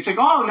that, like, it's like,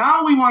 oh,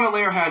 now we want to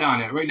lay our head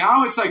on it, right?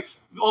 Now it's like,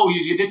 oh,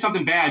 you did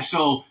something bad,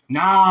 so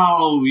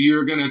now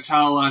you're gonna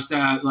tell us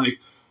that, like,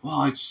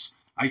 well,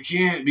 I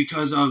can't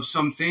because of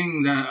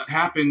something that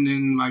happened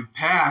in my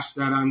past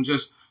that I'm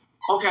just...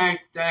 Okay,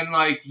 then,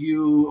 like,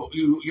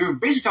 you're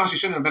basically telling us you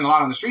shouldn't have been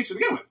allowed on the streets to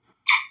begin with.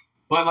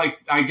 But,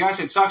 like, I guess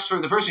it sucks for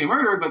the person you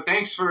murdered, but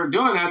thanks for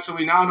doing that, so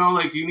we now know,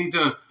 like, you need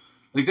to...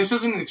 Like, this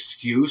isn't an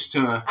excuse to...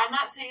 I'm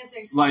not saying it's an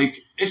excuse. Like,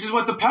 this is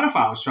what the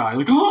pedophiles try.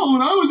 Like, oh,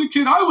 when I was a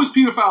kid, I was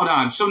pedophiled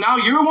on. So now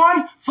you're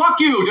one? Fuck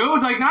you,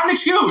 dude. Like, not an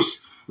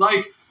excuse.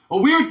 Like, a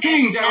weird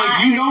thing that,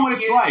 like, you know what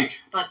it's like.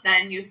 But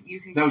then you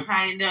can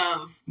kind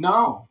of...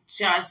 No.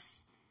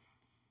 Just...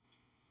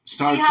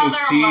 Start see how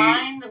their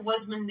mind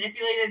was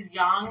manipulated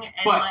young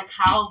and like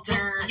how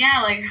their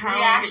how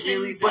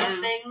reactions to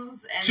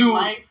things and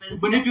life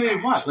is manipulated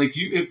different. What? Like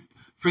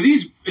for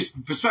these,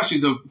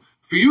 especially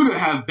for you to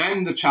have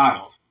been the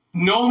child,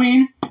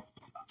 knowing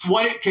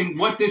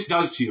what this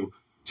does to you,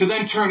 to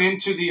then turn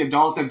into the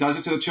adult that does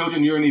it to the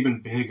children, you're an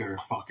even bigger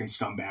fucking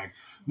scumbag.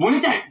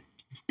 Wouldn't that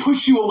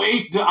push you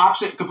away the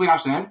complete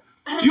opposite end?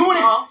 You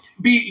wouldn't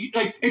be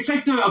like, it's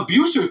like the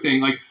abuser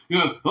thing, like, you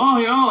know, oh,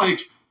 you know,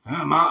 like,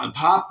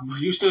 Pop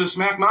used to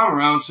smack Mom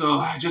around, so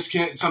I just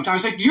can't.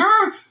 Sometimes, like, shouldn't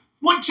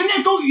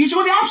that go? You should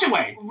go the opposite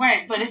way,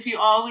 right? But if you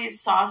always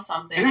saw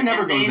something and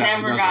they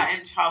never got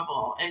in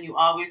trouble, and you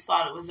always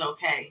thought it was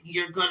okay,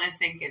 you're gonna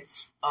think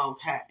it's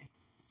okay.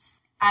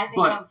 I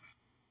think,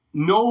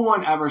 no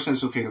one ever says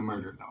it's okay to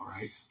murder, though,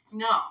 right?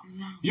 No.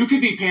 You could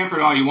be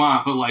pampered all you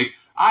want, but like,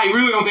 I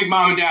really don't think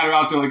Mom and Dad are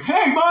out there like,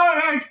 hey,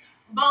 bud.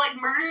 But like,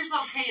 murder's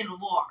okay in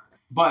war.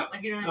 But,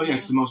 like, you know what I mean?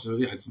 It's the most,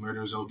 it's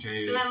murder's okay.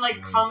 So then,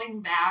 like,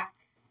 coming back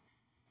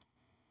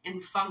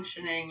and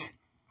functioning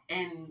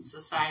in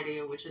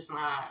society, which is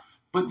not...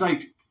 But,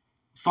 like,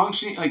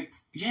 functioning, like,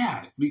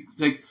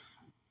 like,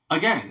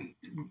 again,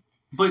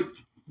 but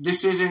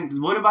this isn't...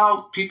 What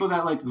about people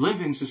that, like,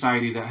 live in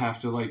society that have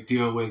to, like,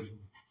 deal with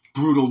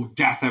brutal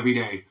death every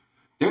day?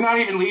 They're not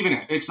even leaving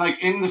it. It's,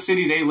 like, in the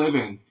city they live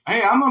in.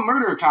 Hey, I'm a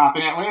murder cop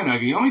in Atlanta.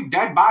 You know how many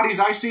dead bodies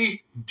I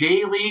see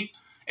daily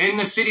in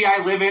the city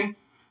I live in?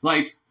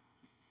 Like,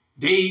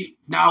 they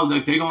go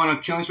on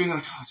a killing spree and they're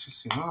like, oh, it's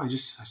just, you know, I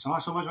saw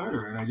so much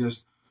murder and I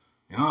just,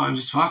 you know, I'm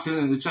just fucked.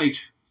 It's like,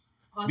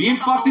 being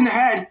fucked in the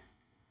head.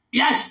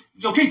 Yes.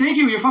 Okay, thank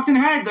you. You're fucked in the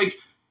head. Like,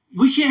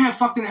 we can't have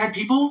fucked in the head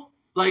people,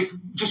 like,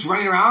 just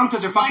running around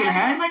because they're fucked in the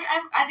head.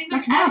 I think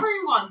that's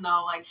everyone,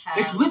 though, like,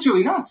 has. It's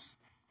literally nuts.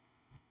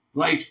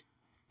 Like,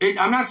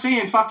 I'm not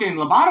saying fucking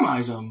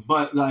lobotomize them,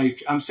 but,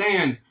 like, I'm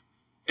saying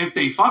if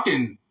they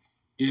fucking...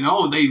 You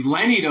know, they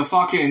Lenny'd a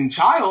fucking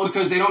child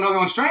because they don't know their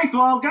own strength.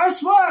 Well,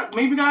 guess what?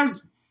 Maybe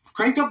gotta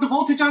crank up the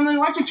voltage on the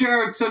electric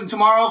chair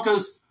tomorrow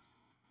because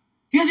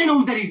he doesn't even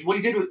know what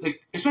he did with,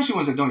 like, especially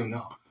ones that don't even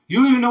know. You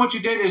don't even know what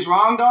you did is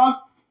wrong, dog.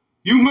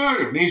 You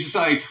murdered. And he's just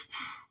like,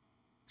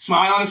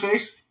 smile on his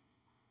face.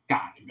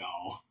 Gotta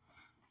go.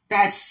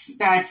 That's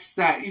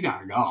that. You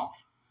gotta go.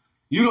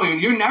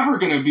 You're never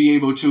going to be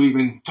able to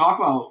even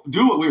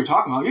do what we were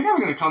talking about. You're never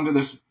going to come to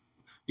this,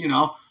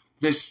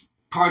 this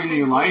part in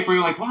your life where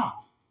you're like,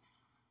 wow,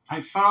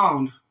 I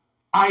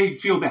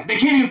feel bad. They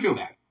can't even feel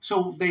bad.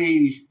 So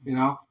they,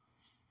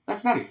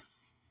 that's nutty.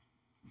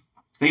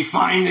 They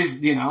find this,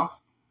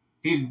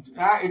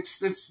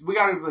 we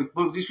gotta,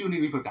 like, these people need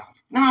to be put down.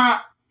 Nah,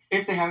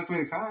 if they haven't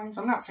committed crimes.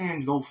 I'm not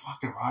saying go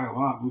fucking rile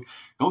up.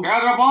 Go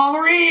gather up all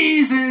the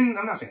reason.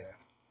 I'm not saying that.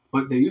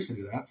 But they used to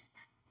do that.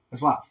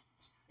 That's wild.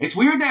 It's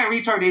weird that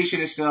retardation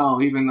is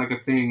still even, like, a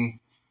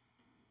thing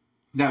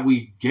that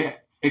we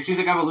get. It seems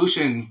like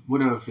evolution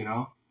would have,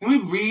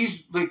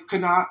 Rees, like,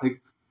 could not,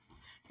 like...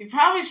 You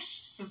probably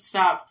should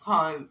stop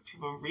calling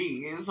people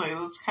Rees. Like,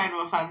 that's kind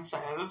of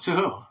offensive. To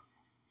who?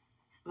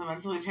 The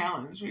mentally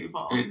challenged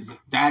people.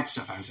 That's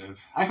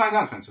offensive. I find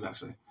that offensive,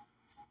 actually.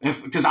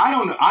 Because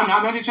I'm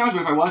not mentally challenged,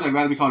 but if I was, I'd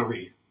rather be called a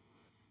Reed.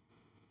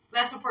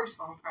 That's a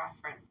personal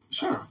preference.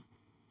 Sure.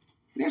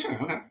 Yeah,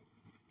 sure, okay.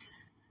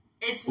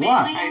 It's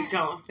mainly... What? I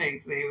don't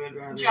think they would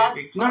rather be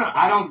No,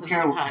 I don't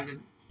care.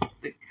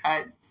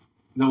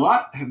 The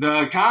what?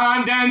 The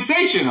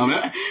condensation of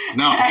it.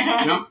 No.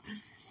 Nope.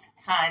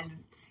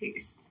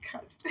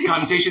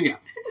 Connotation, yeah.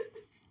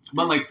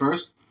 But, like,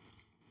 first,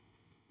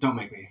 don't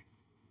make me.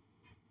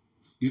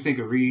 You think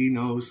a Reed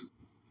knows...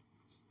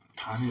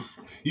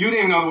 You didn't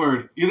even know the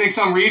word. You think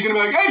some reason to be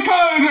like, it's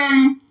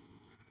connotation!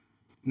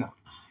 No.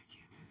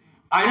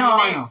 I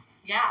know.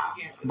 Yeah.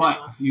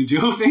 But you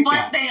do think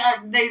that.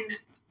 But they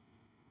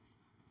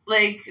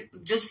like,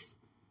 just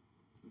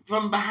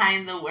from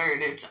behind the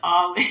word, it's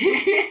always...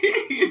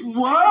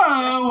 Whoa!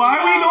 Why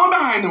are we going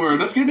behind the word?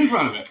 Let's get in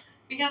front of it.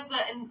 Because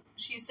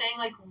she's saying,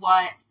 like,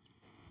 what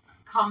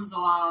comes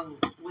along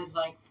with,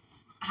 like,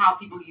 how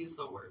people use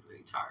the word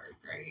retard,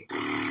 right?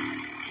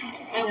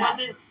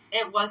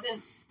 It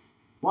wasn't...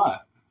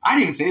 What? I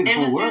didn't even say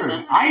the whole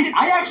word.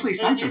 I actually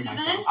censored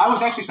myself. I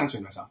was actually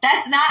censoring myself.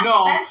 That's not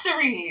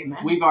censoring.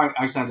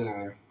 I said it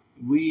earlier.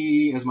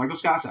 As Michael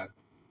Scott said,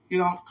 you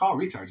don't call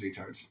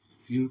retards.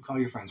 You call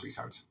your friends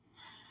retards.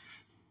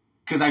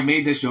 Because I've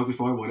made this joke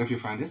before. What if your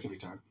friend is a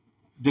retard?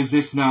 Does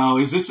this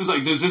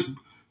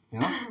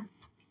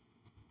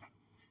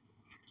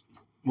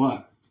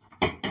what?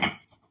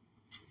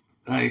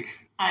 Like,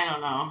 I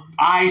don't know.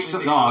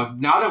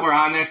 Now that we're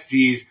on this,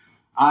 geez,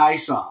 I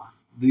saw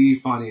the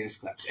funniest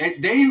clips.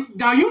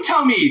 Now you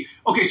tell me.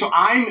 Okay, so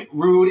I'm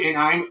rude and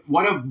I'm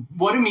what a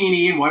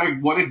meanie and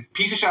what a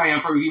piece of shit I am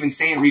for even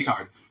saying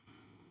retard.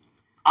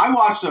 I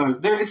watched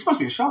it's supposed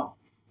to be a show.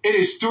 It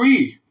is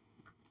 3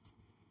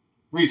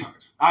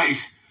 retards.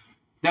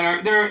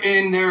 They're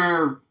in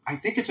their, I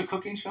think it's a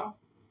cooking show,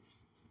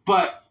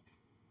 but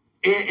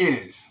it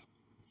is.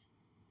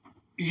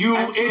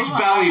 It's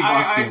belly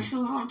busting. Are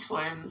 2 of them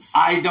twins?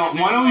 I don't.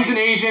 One of them's an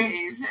Asian.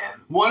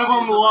 One of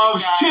them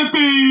loves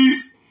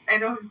Chippies. I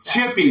know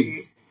exactly.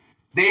 Chippies.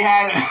 They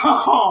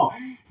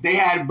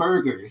had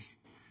burgers.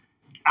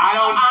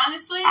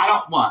 Honestly,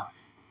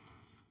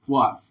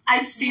 What?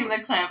 I've seen the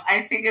clip.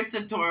 I think it's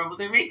adorable.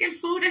 They're making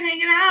food and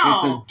hanging out.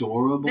 It's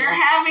adorable. They're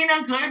having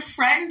a good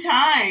friend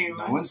time.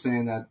 No one's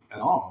saying that at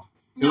all.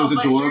 It was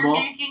adorable. You're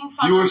making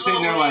fun you were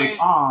sitting there like,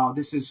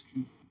 this is...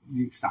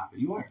 Stop it.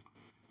 You weren't.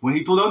 When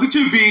he pulled out the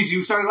Chippies,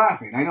 you started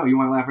laughing. I know, you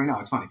want to laugh right now.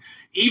 It's funny.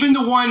 Even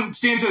the one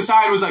standing to the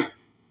side was like,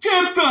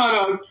 chipped on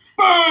a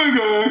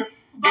burger!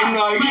 But, and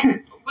like...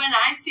 when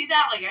I see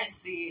that, like, I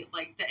see,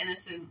 like, the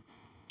innocent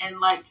and,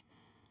 like,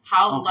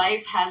 how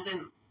life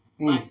hasn't,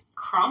 like,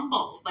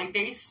 crumbled. Like,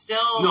 they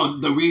still... No,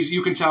 the reason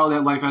you can tell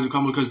that life hasn't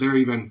crumbled because they're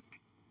even,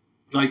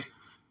 like,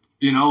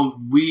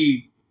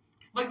 we...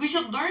 Like, we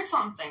should learn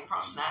something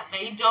from that.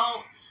 They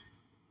don't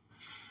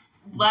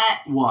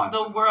let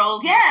the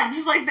world... Yeah,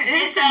 just like the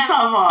innocence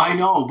of them. I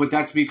know, but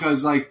that's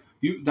because, like,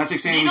 that's like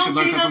saying we should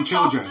learn stuff from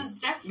children.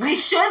 We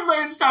should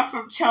learn stuff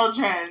from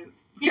children.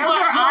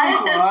 Children are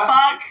honest as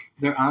fuck.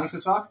 They're honest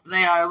as fuck?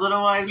 They are.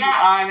 Little ones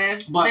are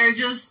honest. But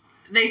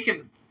they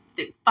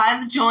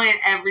find the joy in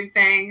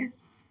everything.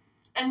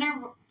 And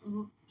they're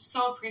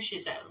so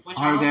appreciative. Which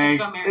are they?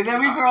 And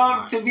then we grow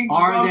up to be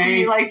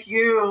like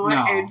you.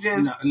 No. And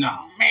just...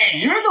 No.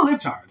 You're the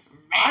libtard.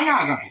 I'm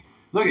not grumpy.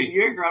 Look at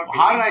you. You're grumpy.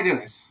 How did I do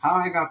this? How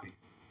am I grumpy?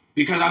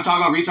 Because I'm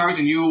talking about retards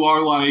and you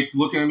are, like,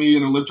 looking at me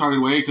in a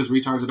libtarded way because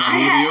retards are bad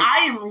news to you?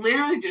 I am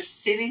literally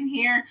just sitting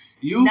here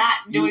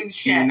not doing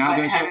shit. You're not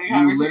doing shit.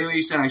 You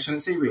literally said I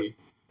shouldn't say Reed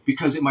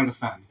because it might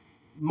offend.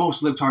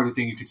 Most libtarded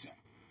thing you could say.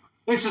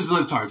 This is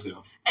libtards do.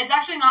 It's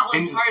actually not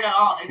libtard at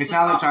all. It's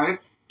not libtarded?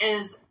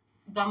 Is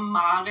the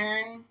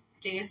modern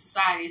day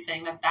society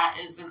saying that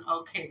isn't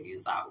okay to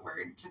use that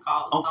word to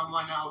call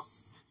someone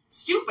else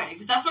stupid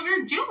because that's what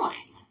you're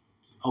doing.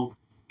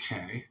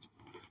 Okay.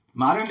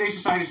 Modern day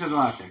society says a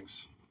lot of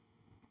things.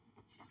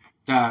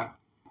 That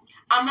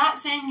I'm not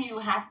saying you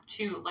have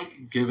to,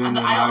 like, given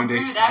the I modern don't agree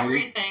day with society.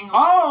 everything.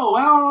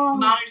 Well,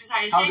 modern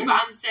society saying,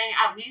 but I'm saying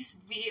at least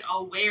be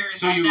aware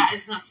that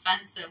is an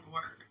offensive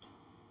word.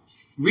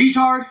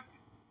 retard.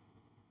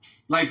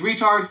 Like,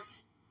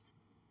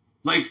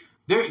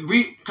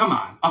 come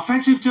on.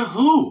 Offensive to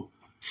who?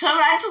 To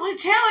mentally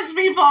challenged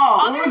people.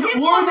 Or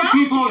the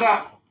people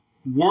that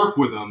work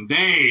with them.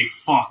 They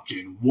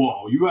fucking,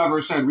 whoa. You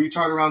ever said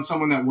retard around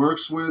someone that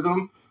works with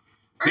them?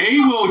 They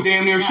will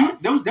damn near shoot.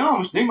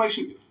 They might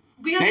shoot you.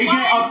 Because they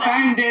get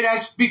offended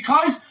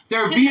because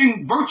they're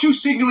being virtue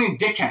signaling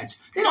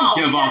dickheads. They don't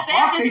give a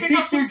fuck. They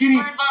think they're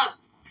getting...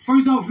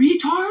 For the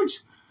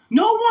retards?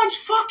 No one's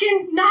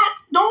fucking not...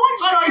 No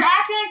one's but you're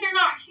acting like they're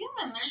not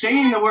human. They're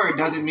saying the word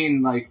doesn't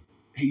mean, like,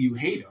 hey, you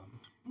hate them.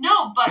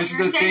 No, but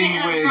you're saying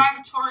it in a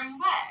derogatory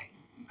way.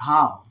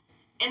 How?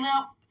 In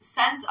the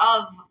sense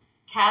of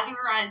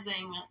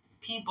categorizing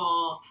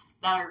people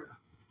that are...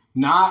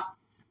 Not...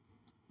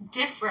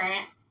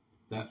 different.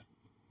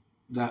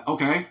 That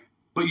okay.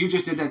 But you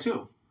just did that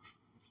too.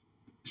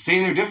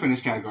 Saying they're different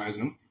is categorizing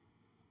them.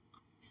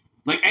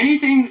 Like,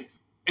 anything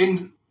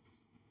in...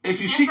 If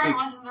you see, different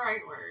wasn't the right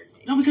word.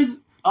 Maybe.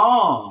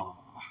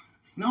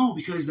 No,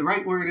 because the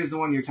right word is the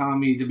one you're telling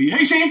me to be.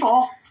 Hey,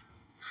 shameful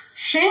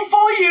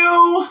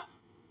you.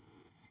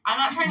 I'm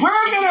not trying to. We're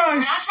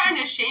not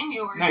trying to shame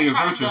you. No, you're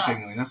virtue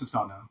signaling. That's what's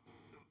called now.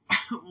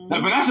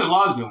 Vanessa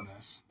loves doing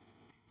this.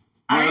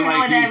 I don't even know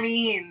what that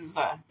means.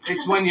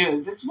 It's when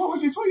you. It's what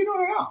you're doing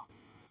right now.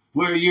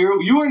 Where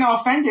you are now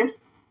offended.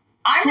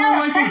 I'm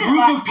not offended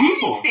about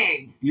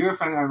anything. You're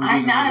offended.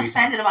 I'm not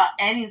offended about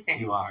anything.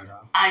 You are, though.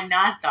 I'm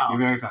not, though. You're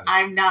very offended.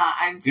 I'm not.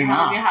 I'm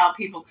telling you how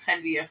people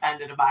can be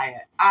offended by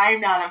it. I'm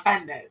not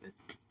offended.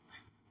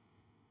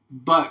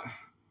 But,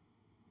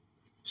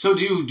 so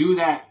do you do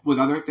that with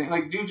other things?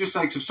 Like, do you just,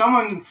 like,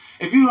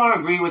 if you don't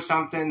agree with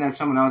something that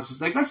someone else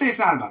is, like, let's say it's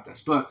not about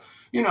this, but,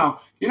 you're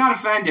not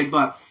offended,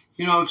 but,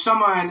 if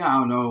someone, I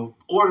don't know,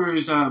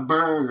 orders a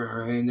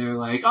burger, and they're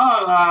like,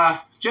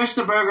 just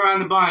the burger on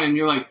the bun, and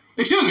you're like,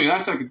 excuse me,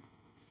 that's, like, a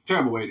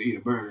terrible way to eat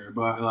a burger,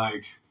 but,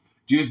 like...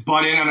 Do you just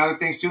butt in on other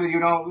things, too, that you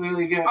don't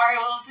really get? All right,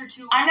 well, those are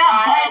two... I'm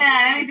not butting in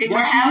on anything.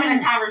 We're having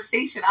a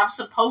conversation. I'm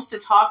supposed to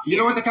talk to you.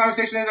 You know what the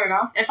conversation is right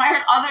now? If I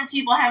heard other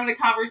people having a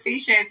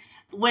conversation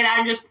when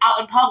I'm just out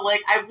in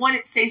public, I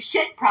wouldn't say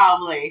shit,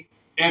 probably.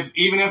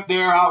 Even if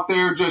they're out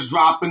there just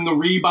dropping the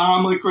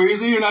re-bomb like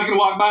crazy, you're not going to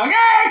walk by like,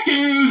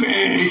 excuse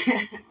me.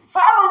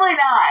 Probably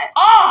not.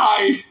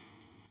 I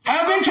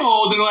have been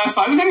told in the last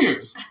 5 to 10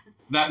 years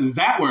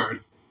that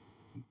word,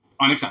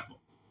 unacceptable.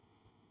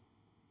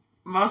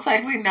 Most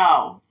likely,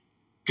 no.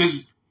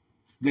 Because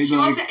they'd be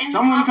like,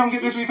 someone come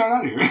get this retard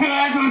out of here.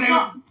 That's what they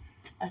want.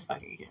 I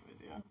fucking can't with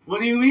you.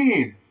 What do you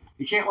mean?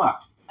 You can't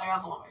what? I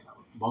got blow my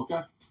nose.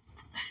 Bulka?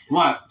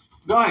 What?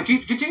 Go ahead.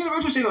 Continue the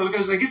virtual signal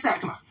because, like, it's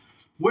that. Come on.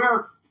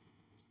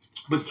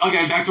 But,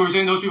 okay, back to what we're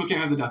saying. Those people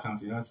can't have the death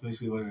penalty. That's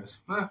basically what it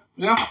is. Well,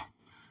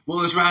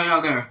 let's round it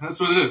out there. That's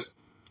what it is.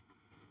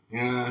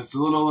 Yeah, it's a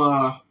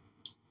little,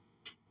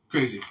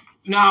 crazy.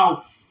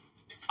 Now,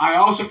 I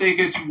also think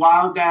it's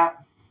wild that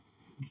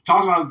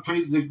talk about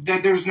that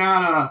there's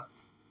not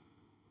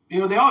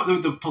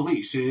the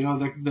police,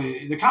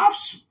 the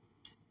cops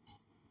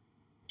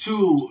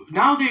too.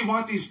 Now they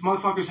want these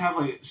motherfuckers to have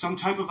like some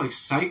type of like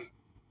psych,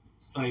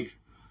 like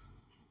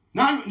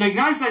not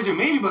as their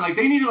major, but like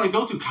they need to like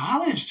go through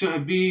college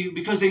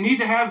because they need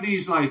to have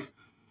these like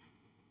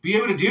be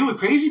able to deal with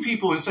crazy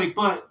people. And it's like,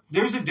 but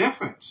there's a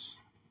difference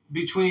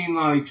between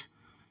like,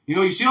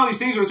 you see all these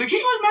things where it's like he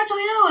was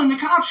mentally ill and the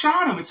cop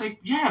shot him. It's like,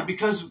 yeah,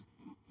 because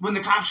when the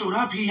cop showed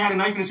up, he had a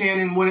knife in his hand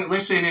and wouldn't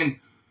listen. And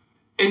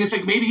it's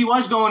like maybe he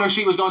was going or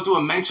she was going through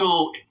a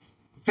mental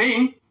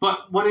thing.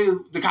 But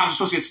the cops are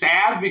supposed to get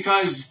stabbed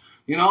because,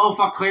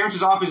 fuck, Clarence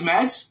is off his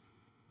meds?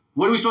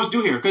 What are we supposed to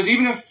do here? Because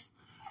even if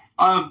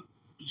a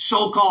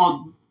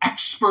so-called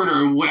expert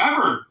or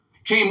whatever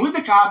came with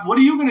the cop, what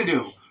are you going to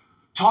do?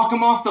 Talk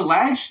him off the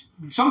ledge?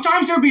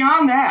 Sometimes they're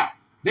beyond that.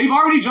 They've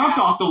already jumped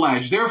off the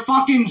ledge. They're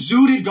fucking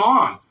zooted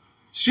gone.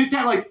 Shit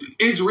that, like,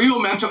 is real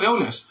mental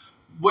illness.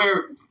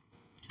 Where...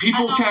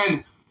 people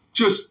can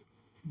just,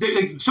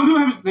 some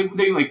people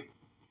they like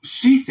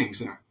see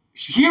things and are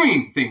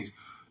hearing things.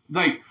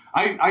 Like,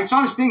 I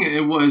saw this thing and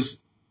it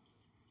was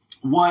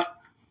what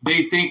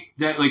they think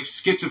that like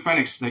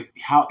schizophrenics like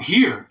how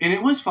hear. And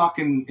it was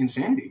fucking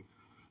insanity.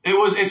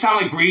 It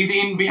sounded like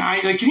breathing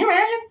behind, like, can you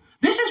imagine?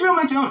 This is real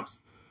mental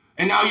illness.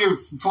 And now you're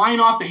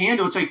flying off the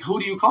handle. It's like, who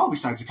do you call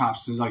besides the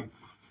cops? It's like,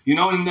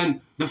 and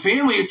then the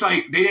family, it's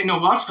like, they didn't know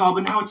who else to call,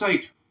 but now it's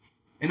like,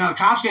 and now the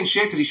cops getting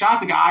shit because he shot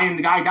the guy and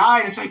the guy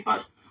died. And it's like,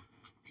 but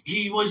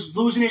he was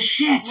losing his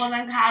shit. Well,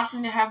 then cops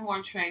need to have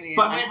more training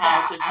on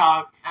how to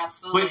talk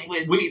with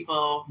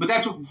people. But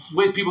that's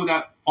with people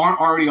that aren't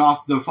already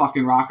off the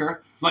fucking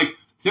rocker. Like,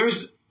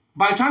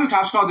 by the time the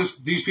cops call,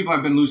 these people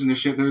have been losing their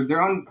shit.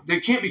 They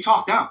can't be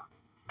talked down.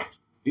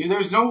 You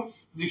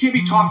can't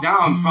be talked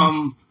down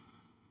from,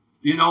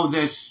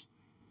 this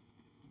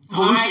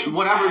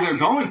whatever they're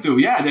going through.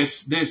 Yeah,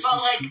 this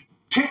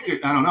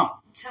ticket. I don't know.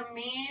 To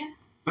me.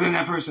 But then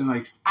that person,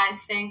 like... I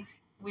think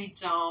we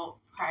don't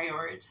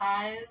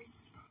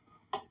prioritize,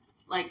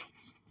 like,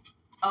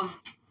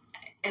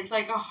 it's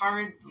like a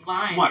hard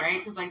line, right?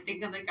 Because, like,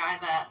 think of the guy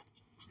that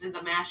did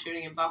the mass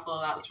shooting in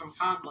Buffalo that was from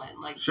Conklin.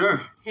 Like,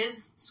 sure.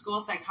 His school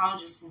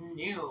psychologist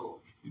knew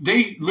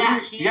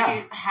that he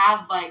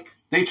had, like...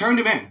 They turned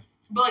him in.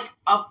 But, like,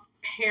 a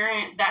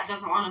parent that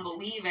doesn't want to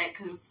believe it,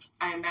 because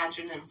I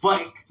imagine it's,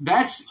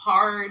 that's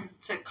hard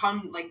to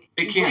come, like...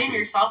 It you blame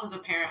yourself as a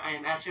parent, I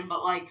imagine,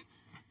 but, like...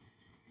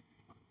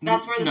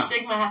 That's where the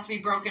stigma has to be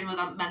broken with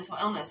mental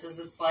illnesses.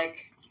 It's,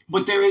 like...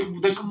 But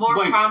there's more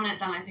prominent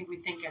than I think we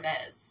think it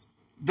is.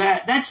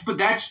 That's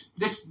because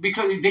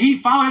he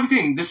followed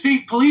everything. The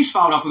state police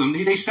followed up with him.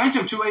 They sent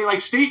him to a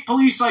state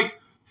police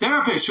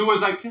therapist who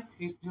was like,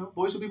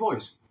 boys will be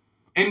boys.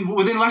 And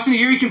within less than a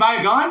year, he can buy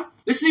a gun.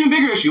 This is an even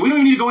bigger issue. We don't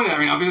even need to go into that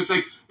right now because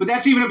it's but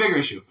that's even a bigger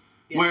issue.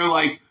 Yeah. Where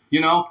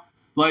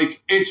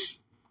it's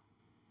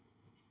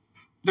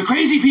the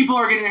crazy people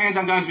are getting their hands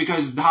on guns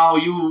because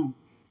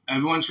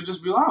everyone should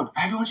just be allowed.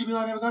 Everyone should be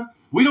allowed to have a gun.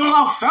 We don't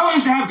allow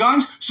felons to have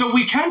guns, so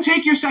we can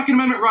take your Second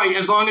Amendment right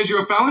as long as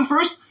you're a felon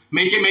first.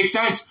 Make it make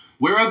sense.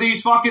 Where are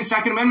these fucking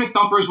Second Amendment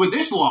thumpers with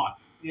this law?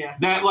 Yeah.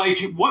 That,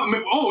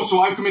 what? Oh,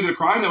 so I've committed a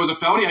crime that was a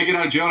felony. I get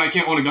out of jail and I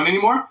can't own a gun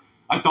anymore?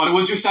 I thought it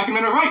was your Second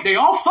Amendment right. They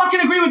all fucking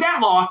agree with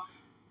that law.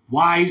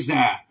 Why is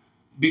that?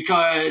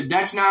 Because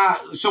that's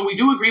not... So we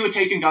do agree with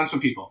taking guns from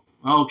people.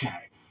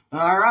 Okay.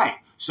 All right.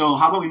 So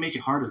how about we make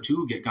it harder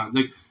to get guns?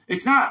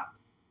 It's not...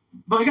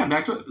 But again,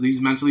 back to it. These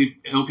mentally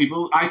ill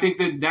people, I think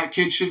that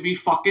kid should be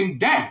fucking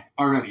dead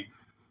already.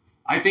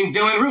 I think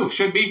Dylan Roof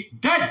should be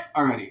dead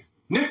already.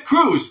 Nick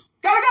Cruz,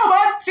 gotta go,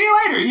 bud. See you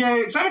later.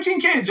 Yeah, 17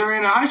 kids are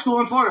in a high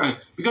school in Florida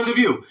because of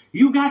you.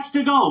 You got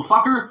to go,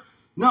 fucker.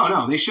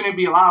 No, they shouldn't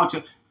be allowed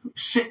to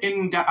sit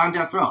on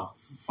death row.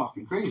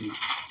 Fucking crazy.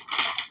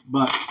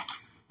 But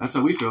that's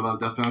how we feel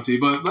about death penalty.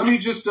 But let me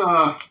just,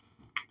 so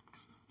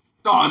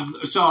I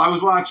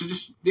was watching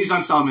just these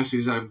unsolved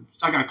mysteries. I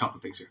got a couple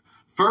things here.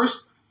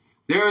 First,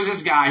 there was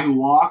this guy who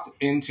walked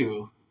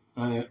into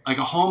a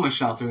homeless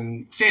shelter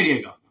in San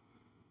Diego,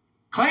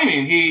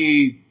 claiming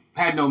he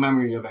had no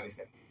memory of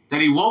anything.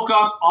 That he woke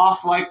up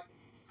off a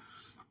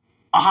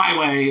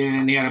highway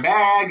and he had a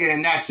bag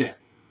and that's it.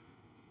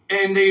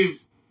 And they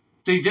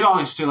did all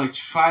this to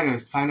try to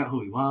find out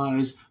who he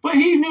was, but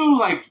he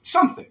knew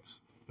some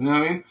things. You know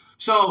what I mean?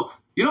 So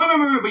you don't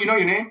remember, but you know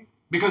your name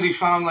because he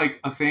found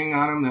a thing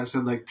on him that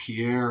said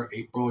Pierre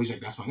April. He's like,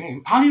 that's my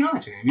name. How do you know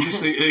that's your name? You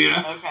just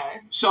Okay.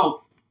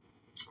 So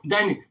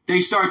then they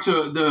start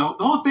to the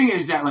whole thing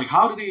is that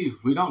how did he?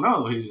 We don't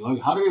know. He's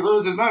how did he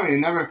lose his memory?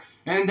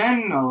 And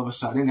then all of a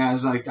sudden,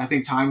 as I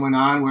think time went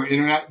on, where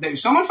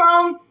someone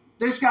found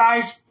this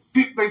guy's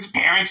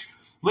parents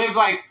lived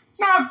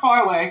not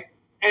far away,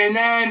 and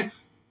then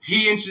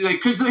he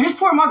because his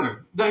poor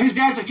mother, his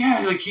dad's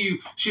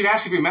she'd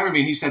ask if he remembered me,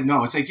 and he said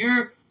no. It's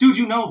dude,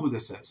 you know who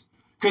this is,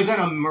 because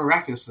then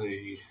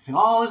miraculously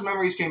all his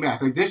memories came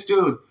back. This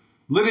dude,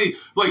 literally,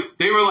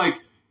 they were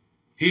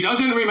he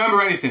doesn't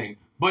remember anything,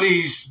 but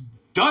he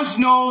does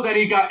know that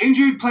he got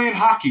injured playing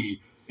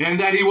hockey. And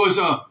that he was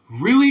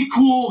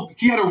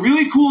he had a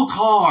really cool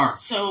car.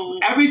 So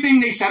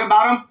everything they said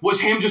about him was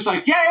him just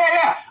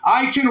yeah,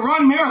 I can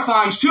run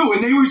marathons too.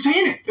 And they were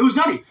saying it. It was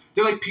nutty.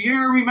 They're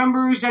Pierre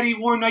remembers that he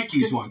wore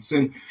Nikes once.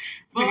 And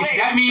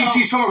that means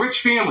he's from a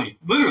rich family.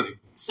 Literally.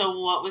 So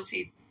what was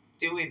he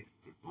doing?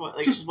 What?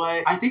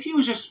 I think he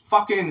was just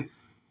fucking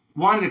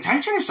wanted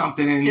attention or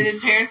something. And did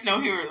his parents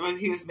know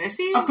he was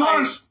missing? Of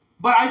course.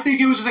 But I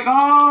think it was just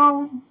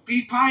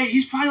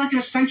he's probably an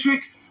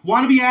eccentric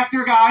wannabe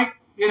actor guy.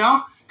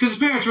 Because his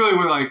parents really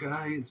were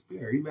he's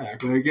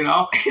back, literally.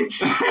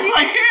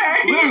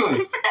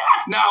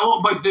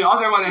 Now, but the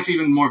other one that's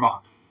even more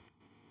bomb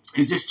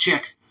is this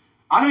chick.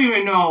 I don't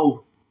even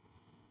know.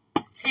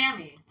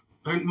 Tammy.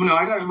 No,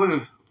 I got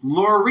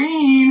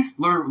Lorene.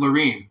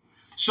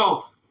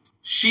 So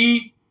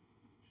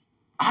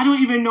I don't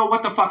even know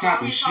what the fuck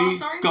happened.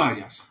 Go ahead,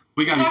 yes.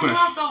 We got to be quick.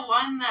 Talking about the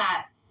one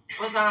that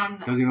was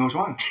on. Does he know which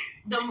one?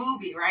 The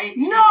movie, right?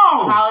 No!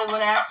 The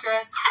Hollywood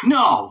actress?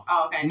 No.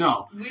 Oh, okay.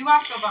 No. We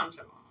watched a bunch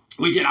of them.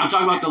 We did. I'm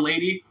talking about the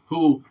lady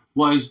who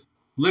was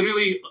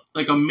literally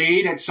a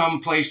maid at some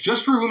place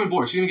just for room and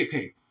board. She didn't get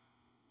paid.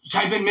 She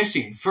had been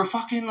missing for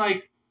fucking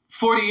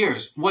 40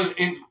 years. Was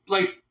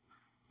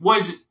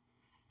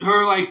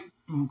her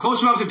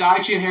close enough to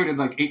die. She inherited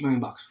 $8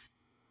 million.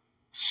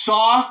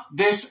 Saw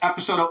this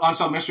episode of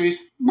Unsolved Mysteries.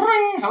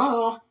 Bring,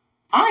 hello.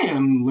 I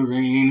am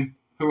Lorraine,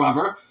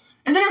 whoever.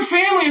 And then her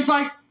family is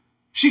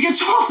she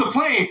gets off the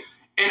plane,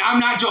 and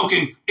I'm not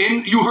joking,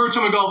 and you heard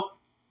someone go,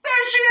 there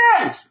she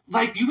is!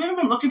 You haven't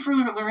been looking for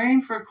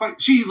Lorraine for quite...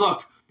 She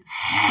looked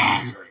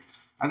haggard.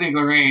 I think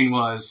Lorraine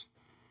was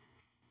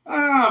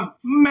a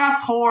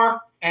meth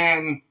whore,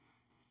 and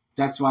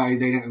that's why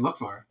they didn't look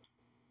for her.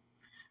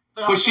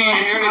 But she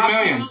inherited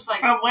millions.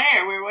 From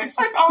where? Where was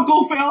she?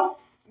 Uncle Phil.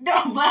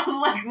 No, but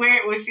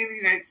where was she in the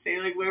United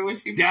States? Where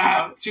was she from?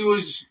 Yeah, she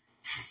was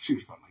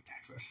from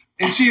Texas.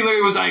 And she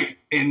literally was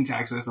in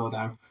Texas the whole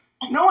time.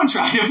 No one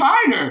tried to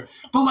find her.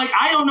 But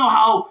I don't know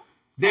how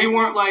they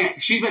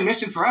weren't she'd been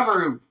missing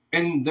forever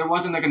and there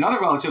wasn't another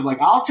relative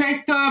I'll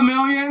take the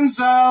millions,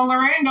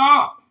 Lorraine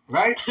gone.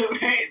 Right?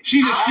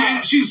 She's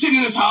just she's sitting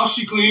in this house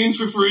she cleans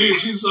for free and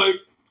she's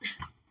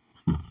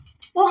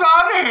Well,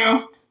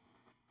 goddamn.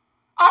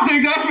 I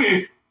think that's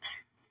me.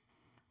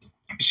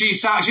 She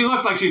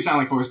looked like she'd sound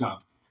like Forrest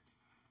Gump.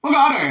 Well,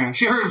 goddamn.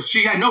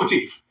 She had no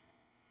teeth.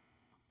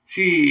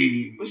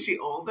 Was she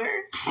older?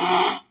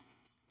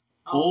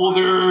 Old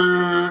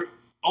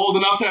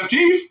enough to have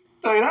teeth.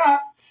 Tell you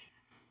that.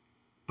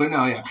 But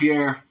no, yeah,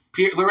 Pierre,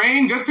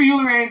 Lorraine, good for you,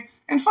 Lorraine,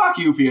 and fuck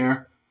you,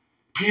 Pierre.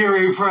 Pierre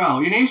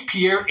April. Your name's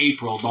Pierre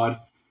April, bud,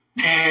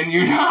 and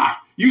you're not.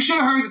 You should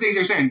have heard the things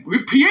they're saying.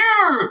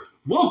 Pierre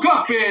woke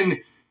up and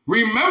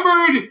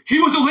remembered he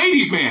was a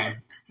ladies'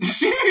 man.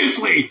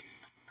 Seriously,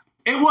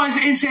 it was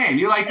insane.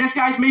 You're like, this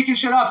guy's making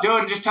shit up, dude.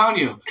 I'm just telling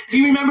you,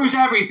 he remembers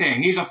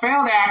everything. He's a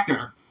failed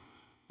actor.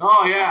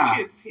 Oh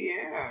yeah,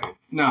 Pierre.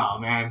 No,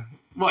 man.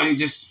 What? He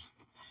just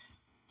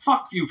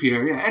fuck you,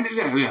 Pierre. Yeah, and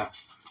yeah.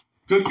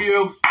 Good for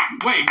you.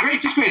 Wait,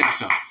 great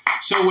episode.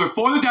 So we're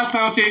for the death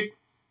penalty,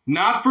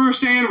 not for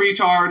saying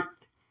retard.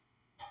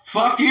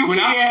 Fuck you,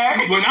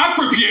 Pierre. We're not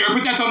for Pierre.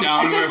 Put that thumb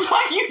down. I said,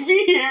 fuck you,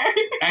 Pierre.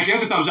 Actually,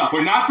 that's a thumbs up.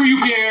 We're not for you,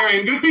 Pierre,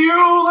 and good for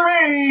you,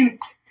 Lorraine.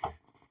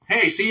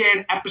 Hey, see you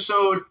in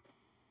episode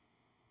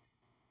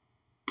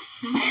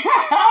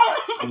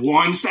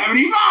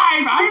 175.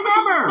 I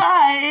remember.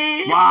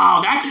 Bye.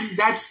 Wow,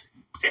 that's.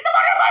 Get the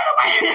fuck out of my way.